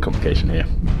we'll roll a complication here.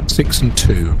 6 and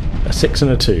 2. A 6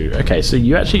 and a 2. Okay, so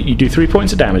you do 3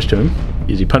 points of damage to him.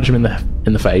 You punch him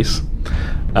in the face.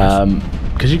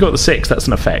 Because you got the 6, that's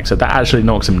an effect, so that actually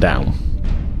knocks him down.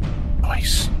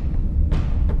 Nice.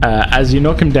 As you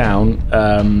knock him down,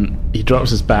 he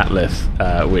drops his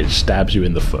batleth, which stabs you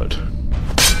in the foot.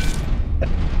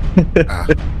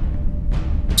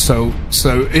 So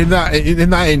in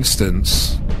that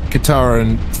instance,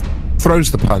 Kitaran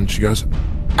throws the punch. He goes,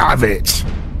 "Have it,"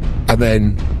 and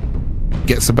then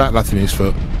gets the batleth in his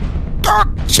foot. Oh,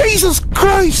 Jesus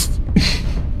Christ!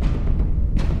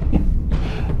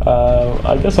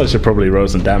 I guess I should probably roll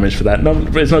some damage for that.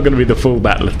 It's not going to be the full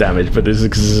batleth damage, but this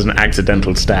is an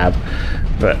accidental stab.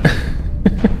 But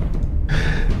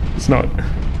it's not.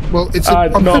 Well, it's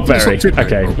not very.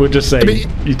 Okay, we'll just say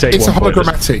you take it's 1 point.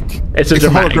 Hologrammatic. It's a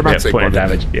dramatic point of one,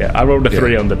 damage. Yeah, I rolled a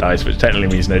 3 on the dice, which technically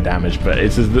means no damage, but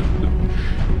it's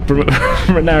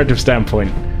from a narrative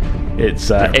standpoint,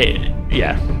 it's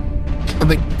yeah. I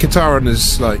think Kitaran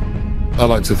is like. I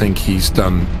like to think he's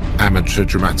done amateur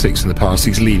dramatics in the past.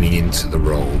 He's leaning into the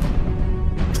role.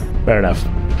 Fair enough.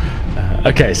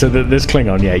 Okay, so this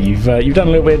Klingon, yeah, you've done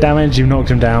a little bit of damage. You've knocked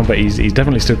him down, but he's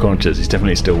definitely still conscious. He's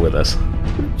definitely still with us.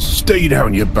 Stay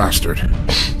down, you bastard.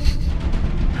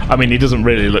 I mean, he doesn't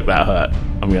really look that hurt,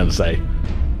 I'm going to say.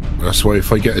 That's why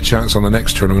if I get a chance on the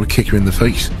next turn, I'm going to kick him in the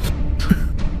face.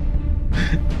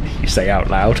 You say out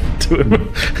loud to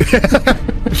him.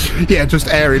 Yeah, just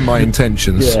airing my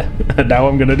intentions. Yeah, now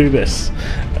I'm going to do this.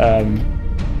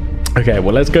 Okay,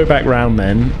 well, let's go back round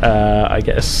then. I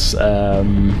guess,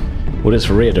 what is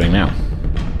Faria doing now?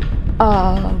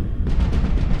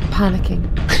 Panicking.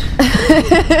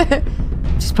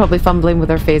 She's probably fumbling with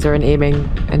her phaser and aiming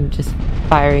and just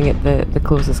firing at the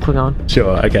closest Klingon.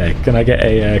 Sure, okay. Can I get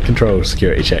a control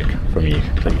security check from you,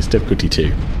 please? Difficulty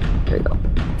 2. There we go.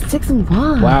 6 and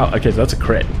 1. Wow, okay, so that's a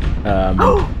crit.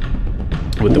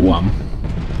 With the 1.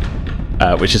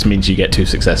 Which just means you get 2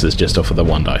 successes just off of the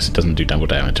 1 dice. It doesn't do double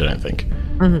damage, I don't think.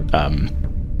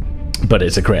 But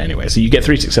it's a crit anyway. So you get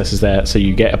 3 successes there, so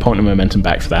you get a point of momentum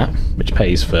back for that, which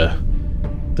pays for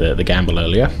the gamble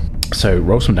earlier. So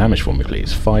roll some damage for me,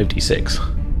 please. 5d6.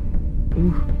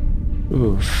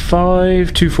 Ooh,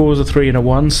 5, 2 4s, a 3 and a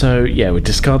 1. So yeah, we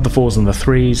discard the 4s and the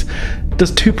 3s.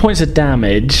 Does 2 points of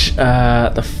damage.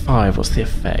 The 5, what's the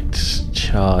effect?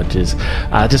 Charges.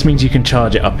 Just means you can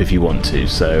charge it up if you want to.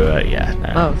 So yeah.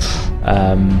 No.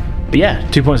 But yeah,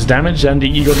 2 points of damage, and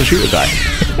you got to shoot a guy.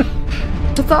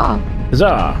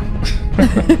 Huzzah!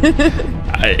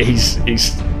 He's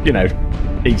you know.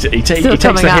 He takes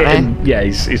the hit, and yeah,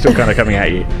 he's still kind of coming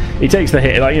at you. He takes the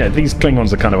hit, like, you know, these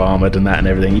Klingons are kind of armoured and that and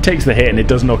everything. He takes the hit, and it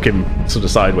does knock him sort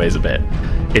of sideways a bit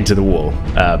into the wall.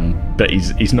 But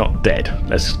he's not dead.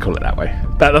 Let's call it that way.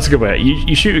 That's a good way.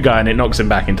 You shoot a guy, and it knocks him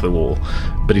back into the wall,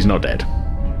 but he's not dead.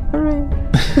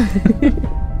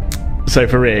 So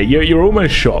Faria, you're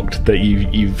almost shocked that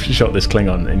you've shot this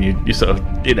Klingon, and you sort of,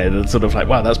 you know, sort of like,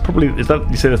 wow, you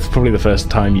say that's probably the first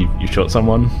time you shot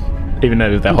someone. Even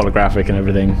though they're holographic and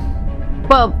everything.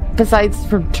 Well, besides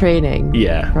from training.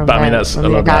 Yeah, but I mean, that's a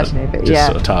lot of that, just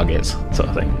sort of targets, sort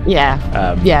of thing. Yeah.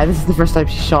 This is the first time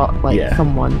she shot,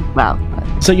 someone. Well.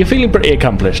 So you're feeling pretty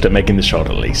accomplished at making the shot,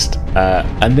 at least.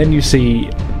 And then you see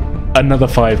another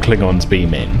 5 Klingons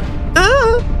beam in.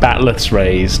 Batleths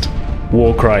raised,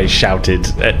 war cries shouted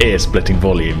at ear-splitting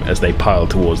volume as they pile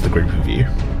towards the group of you.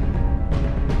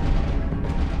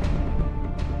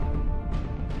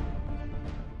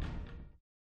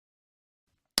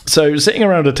 So, sitting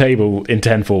around a table in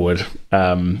 10 forward,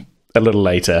 a little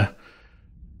later,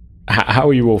 how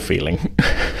are you all feeling?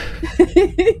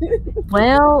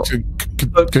 Well,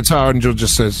 Guitar Angel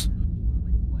just says,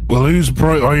 "Well, whose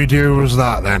bright idea was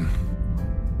that then?"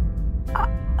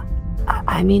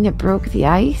 I mean, it broke the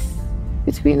ice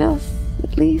between us,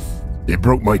 at least. It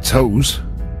broke my toes.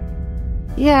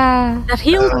 Yeah. They're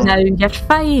healed now. You're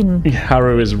fine.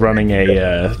 Haru is running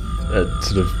a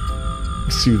sort of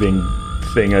soothing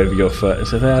thing over your foot,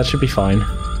 so that should be fine.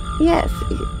 Yes,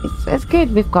 it's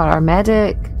good. We've got our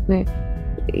medic.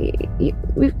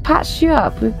 we've patched you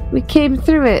up. We came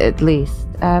through it at least.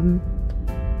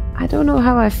 I don't know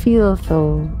how I feel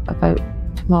though about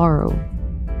tomorrow.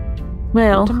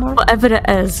 Well, whatever it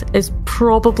is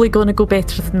probably going to go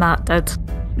better than that did.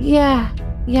 Yeah.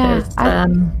 Yeah,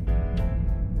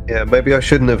 maybe I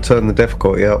shouldn't have turned the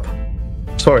difficulty up.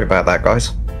 Sorry about that,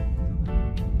 guys.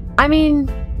 I mean,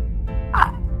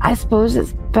 I suppose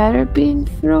it's better being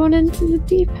thrown into the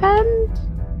deep end.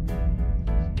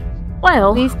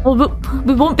 Well, we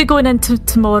won't be going into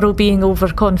tomorrow being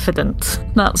overconfident,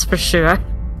 that's for sure.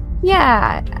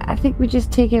 Yeah, I think we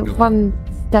just take it one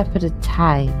step at a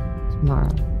time tomorrow.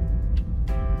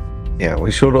 Yeah,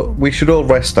 we should all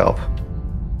rest up.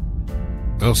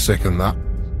 I'll second that.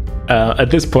 At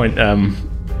this point,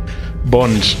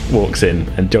 Bond walks in,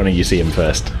 and Jonny, you see him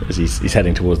first as he's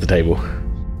heading towards the table.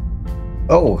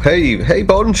 Oh, hey,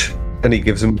 Bond! And he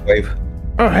gives him a wave.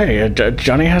 Oh, hey,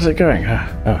 Jonny, how's it going?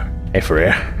 Hey,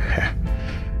 Faria.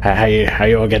 How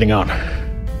you all getting on?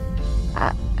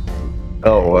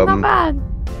 Not bad.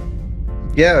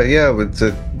 Yeah.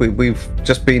 We've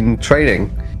just been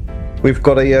training. We've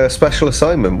got a special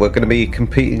assignment. We're going to be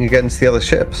competing against the other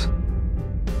ships.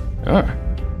 Oh,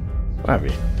 well,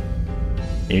 if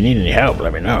you need any help,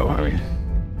 let me know. I mean,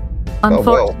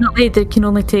 unfortunately, they can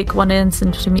only take one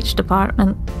ensign from each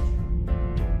department.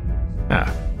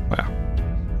 Ah, well.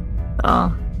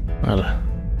 Oh. Well,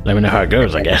 let me know how it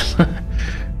goes, I guess.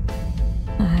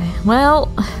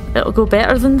 Well, it'll go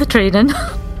better than the training.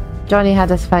 Jonny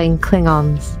had us fighting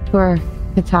Klingons. Poor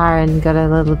Katarin got a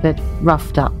little bit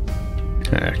roughed up.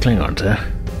 Klingons, huh?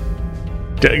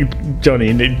 Jonny,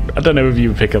 I don't know if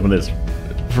you pick up on this.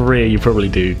 For real, you probably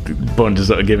do. Bond is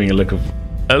sort of giving a look of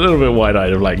a little bit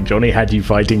wide-eyed of like, Jonny had you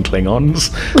fighting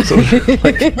Klingons?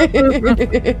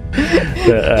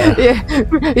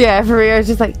 Yeah, Faria is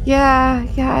just like, yeah,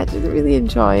 I didn't really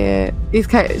enjoy it. He's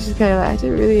kind of like, I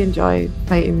didn't really enjoy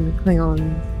fighting the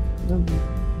Klingons.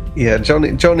 Yeah,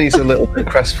 Johnny's a little bit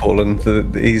crestfallen.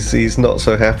 He's not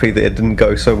so happy that it didn't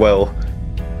go so well.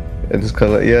 And it's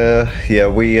kind of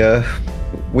like,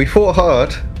 we fought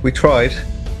hard. We tried.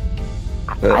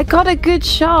 I got a good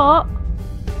shot.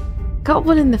 Got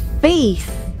one in the face.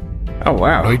 Oh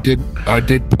wow! I did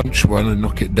punch one and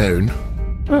knock it down.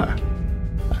 I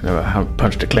haven't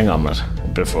punched a Klingon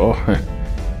before.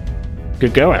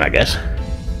 Good going, I guess.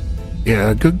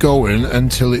 Yeah, good going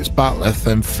until its bat'leth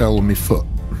then fell on my foot.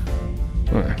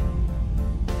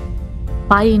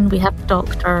 Fine, we have the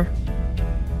doctor.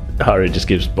 Hari just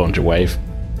gives Bond a wave.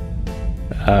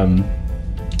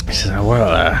 He says,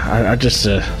 I just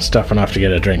stopping off to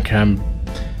get a drink.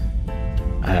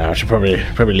 I should probably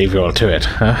leave you all to it,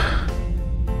 huh?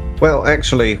 Well,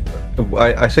 actually,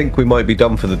 I think we might be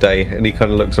done for the day. And he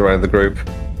kind of looks around the group.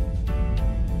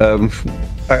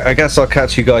 I guess I'll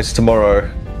catch you guys tomorrow.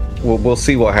 We'll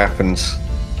see what happens.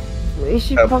 We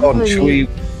should probably... should we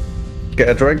get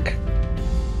a drink?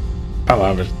 Oh,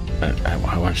 I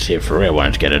want to see if Faria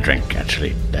wanted to get a drink,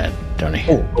 actually, Jonny.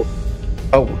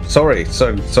 Oh, sorry.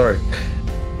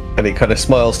 And he kind of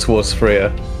smiles towards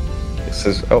Faria. He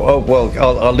says, well,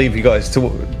 I'll leave you guys to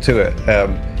it.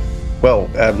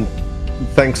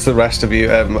 Thanks to the rest of you.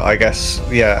 I guess,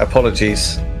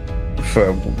 apologies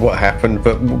for what happened,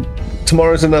 but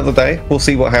tomorrow's another day. We'll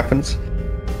see what happens.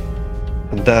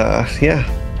 And,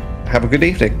 have a good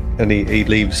evening. And he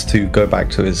leaves to go back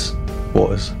to his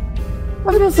quarters.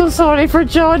 I feel so sorry for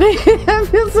Jonny. I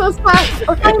feel so sad.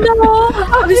 I know.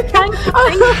 I was trying to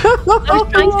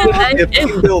think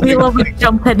if Wheeler would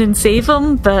jump in and save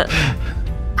him, but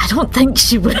I don't think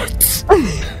she would.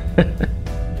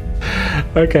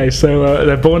 Okay,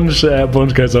 so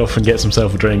Bond goes off and gets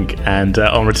himself a drink, and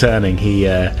on returning, he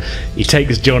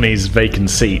takes Johnny's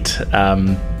vacant seat.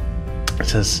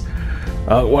 Says,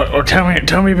 tell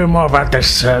me a bit more about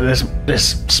this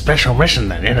special mission.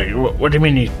 Then, what do you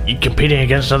mean you competing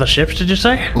against other ships? Did you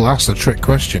say? Well, that's the trick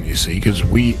question, you see, because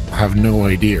we have no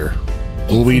idea.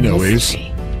 All we know is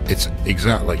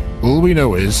All we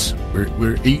know is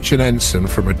we're each an ensign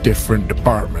from a different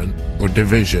department or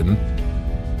division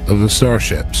of the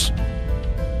starships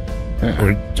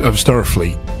or of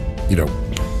Starfleet.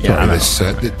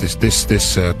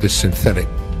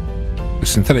 This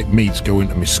synthetic meat's going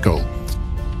into my skull.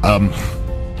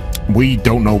 We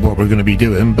don't know what we're going to be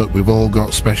doing, but we've all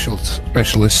got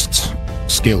specialist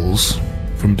skills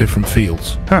from different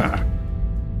fields. Huh.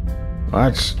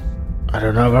 Well, I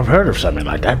don't know if I've heard of something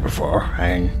like that before.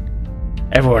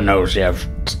 Everyone knows you have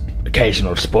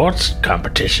occasional sports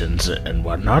competitions and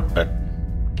whatnot, but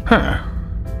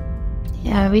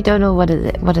yeah, we don't know what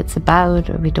it's about,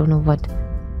 or we don't know what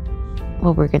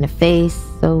we're gonna face.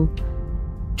 So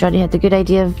Jonny had the good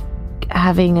idea of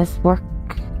having us work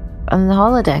on the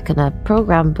holodeck on a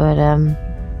program, but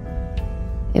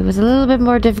it was a little bit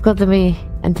more difficult than we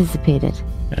anticipated.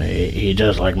 He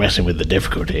does like messing with the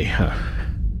difficulty.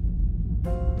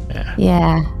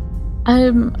 Yeah.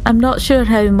 I'm not sure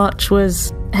how much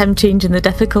was him changing the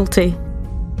difficulty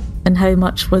and how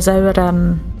much was our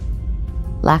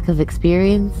lack of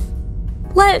experience.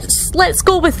 Let's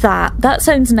go with that. That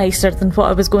sounds nicer than what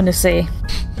I was going to say.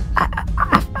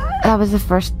 That was the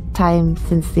first time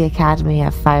since the academy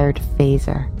I've fired a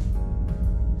phaser.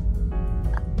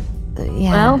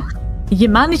 Yeah. Well, you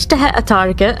managed to hit a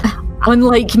target,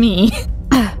 unlike me.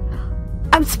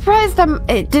 I'm surprised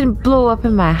it didn't blow up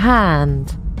in my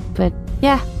hand. But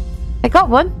yeah, I got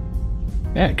one.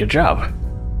 Yeah, good job.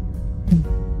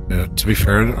 Yeah, to be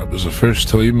fair, that was the first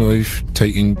time I've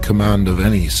taken command of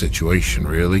any situation,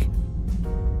 really.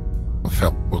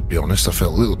 Well, to be honest, I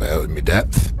felt a little bit out of my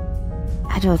depth.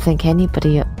 I don't think any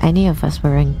of us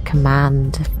were in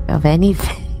command of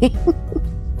anything.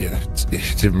 Yeah,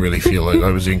 it didn't really feel like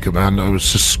I was in command. I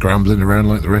was just scrambling around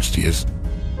like the rest of yous.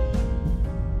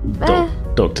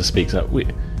 Doctor speaks up. We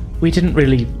didn't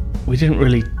really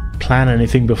plan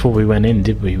anything before we went in,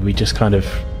 did we? We just kind of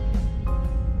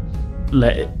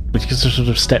we just sort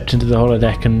of stepped into the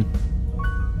holodeck, and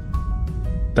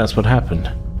that's what happened.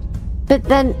 But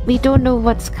then we don't know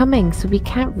what's coming, so we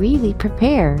can't really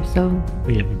prepare. So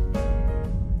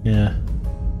yeah.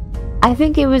 I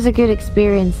think it was a good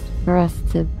experience for us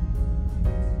to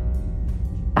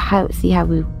see how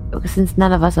we, since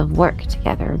none of us have worked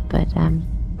together. But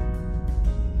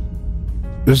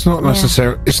it's not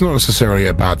necessarily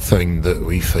a bad thing that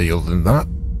we failed in that.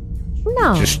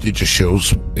 No. It just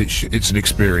shows it's an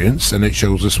experience, and it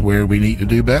shows us where we need to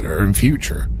do better in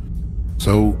future.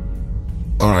 So,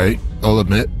 all right, I'll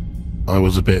admit I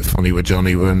was a bit funny with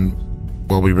Jonny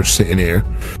while we were sitting here,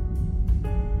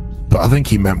 but I think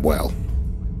he meant well.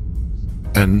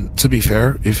 And to be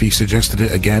fair, if he suggested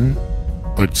it again,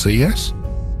 I'd say yes.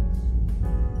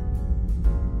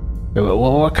 Well,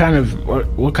 what kind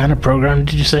of program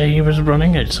did you say he was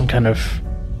running? It's some kind of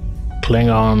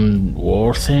Klingon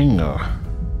war thing, or?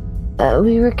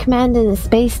 We were commanding a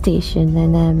space station,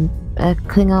 and a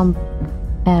Klingon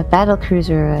battle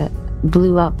cruiser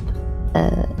blew up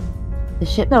the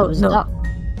ship that was docked.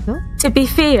 No? To be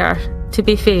fair,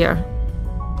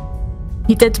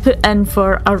 he did put in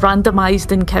for a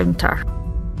randomized encounter.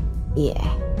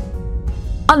 Yeah.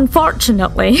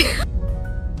 Unfortunately,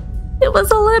 it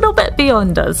was a little bit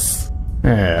beyond us.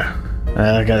 Yeah,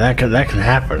 that can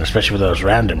happen, especially with those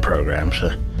random programs.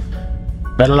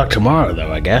 Better luck tomorrow,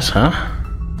 though, I guess, huh?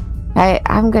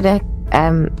 I'm gonna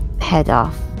head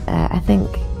off. I think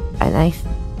a nice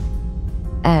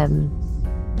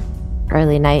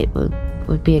early night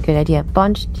would be a good idea.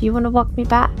 Bunch, do you want to walk me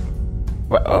back?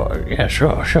 Well, yeah,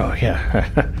 sure, yeah.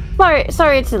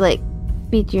 Sorry to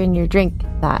beat you in your drink.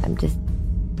 That I'm just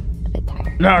a bit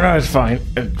tired. No, it's fine.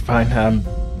 It's fine.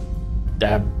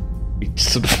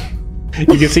 Sort of,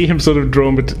 you can see him sort of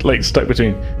drawn, stuck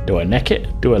between. Do I neck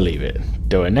it? Do I leave it?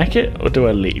 Do I neck it or do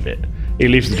I leave it? He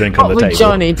leaves the drink on the table. What would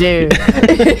Jonny do?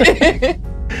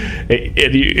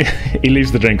 He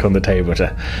leaves the drink on the table.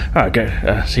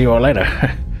 Okay, see you all later.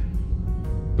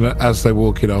 As they're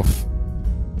walking off,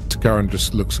 Garen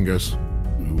just looks and goes,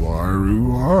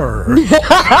 "Ooh-are."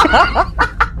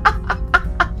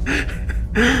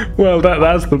 Well,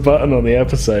 that's the button on the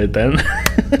episode then.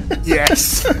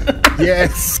 Yes.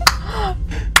 Yes.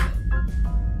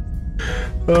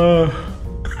 Oh,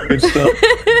 good stuff.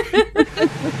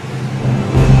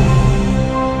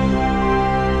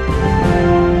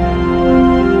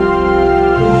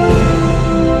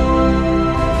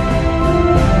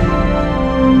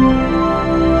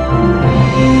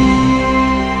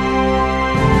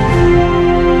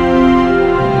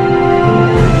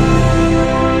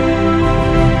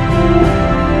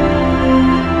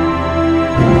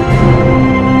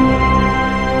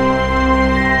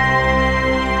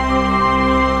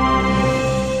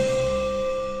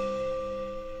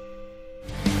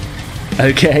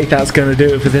 Okay, that's going to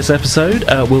do it for this episode.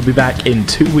 We'll be back in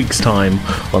 2 weeks' time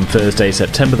on Thursday,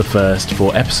 September the 1st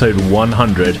for episode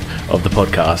 100 of the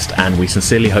podcast, and we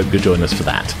sincerely hope you'll join us for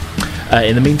that.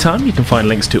 In the meantime, you can find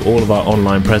links to all of our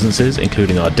online presences,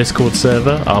 including our Discord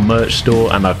server, our merch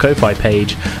store, and our Ko-Fi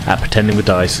page at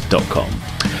pretendingwithdice.com.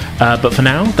 But for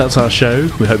now, that's our show.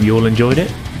 We hope you all enjoyed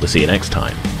it. We'll see you next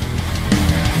time.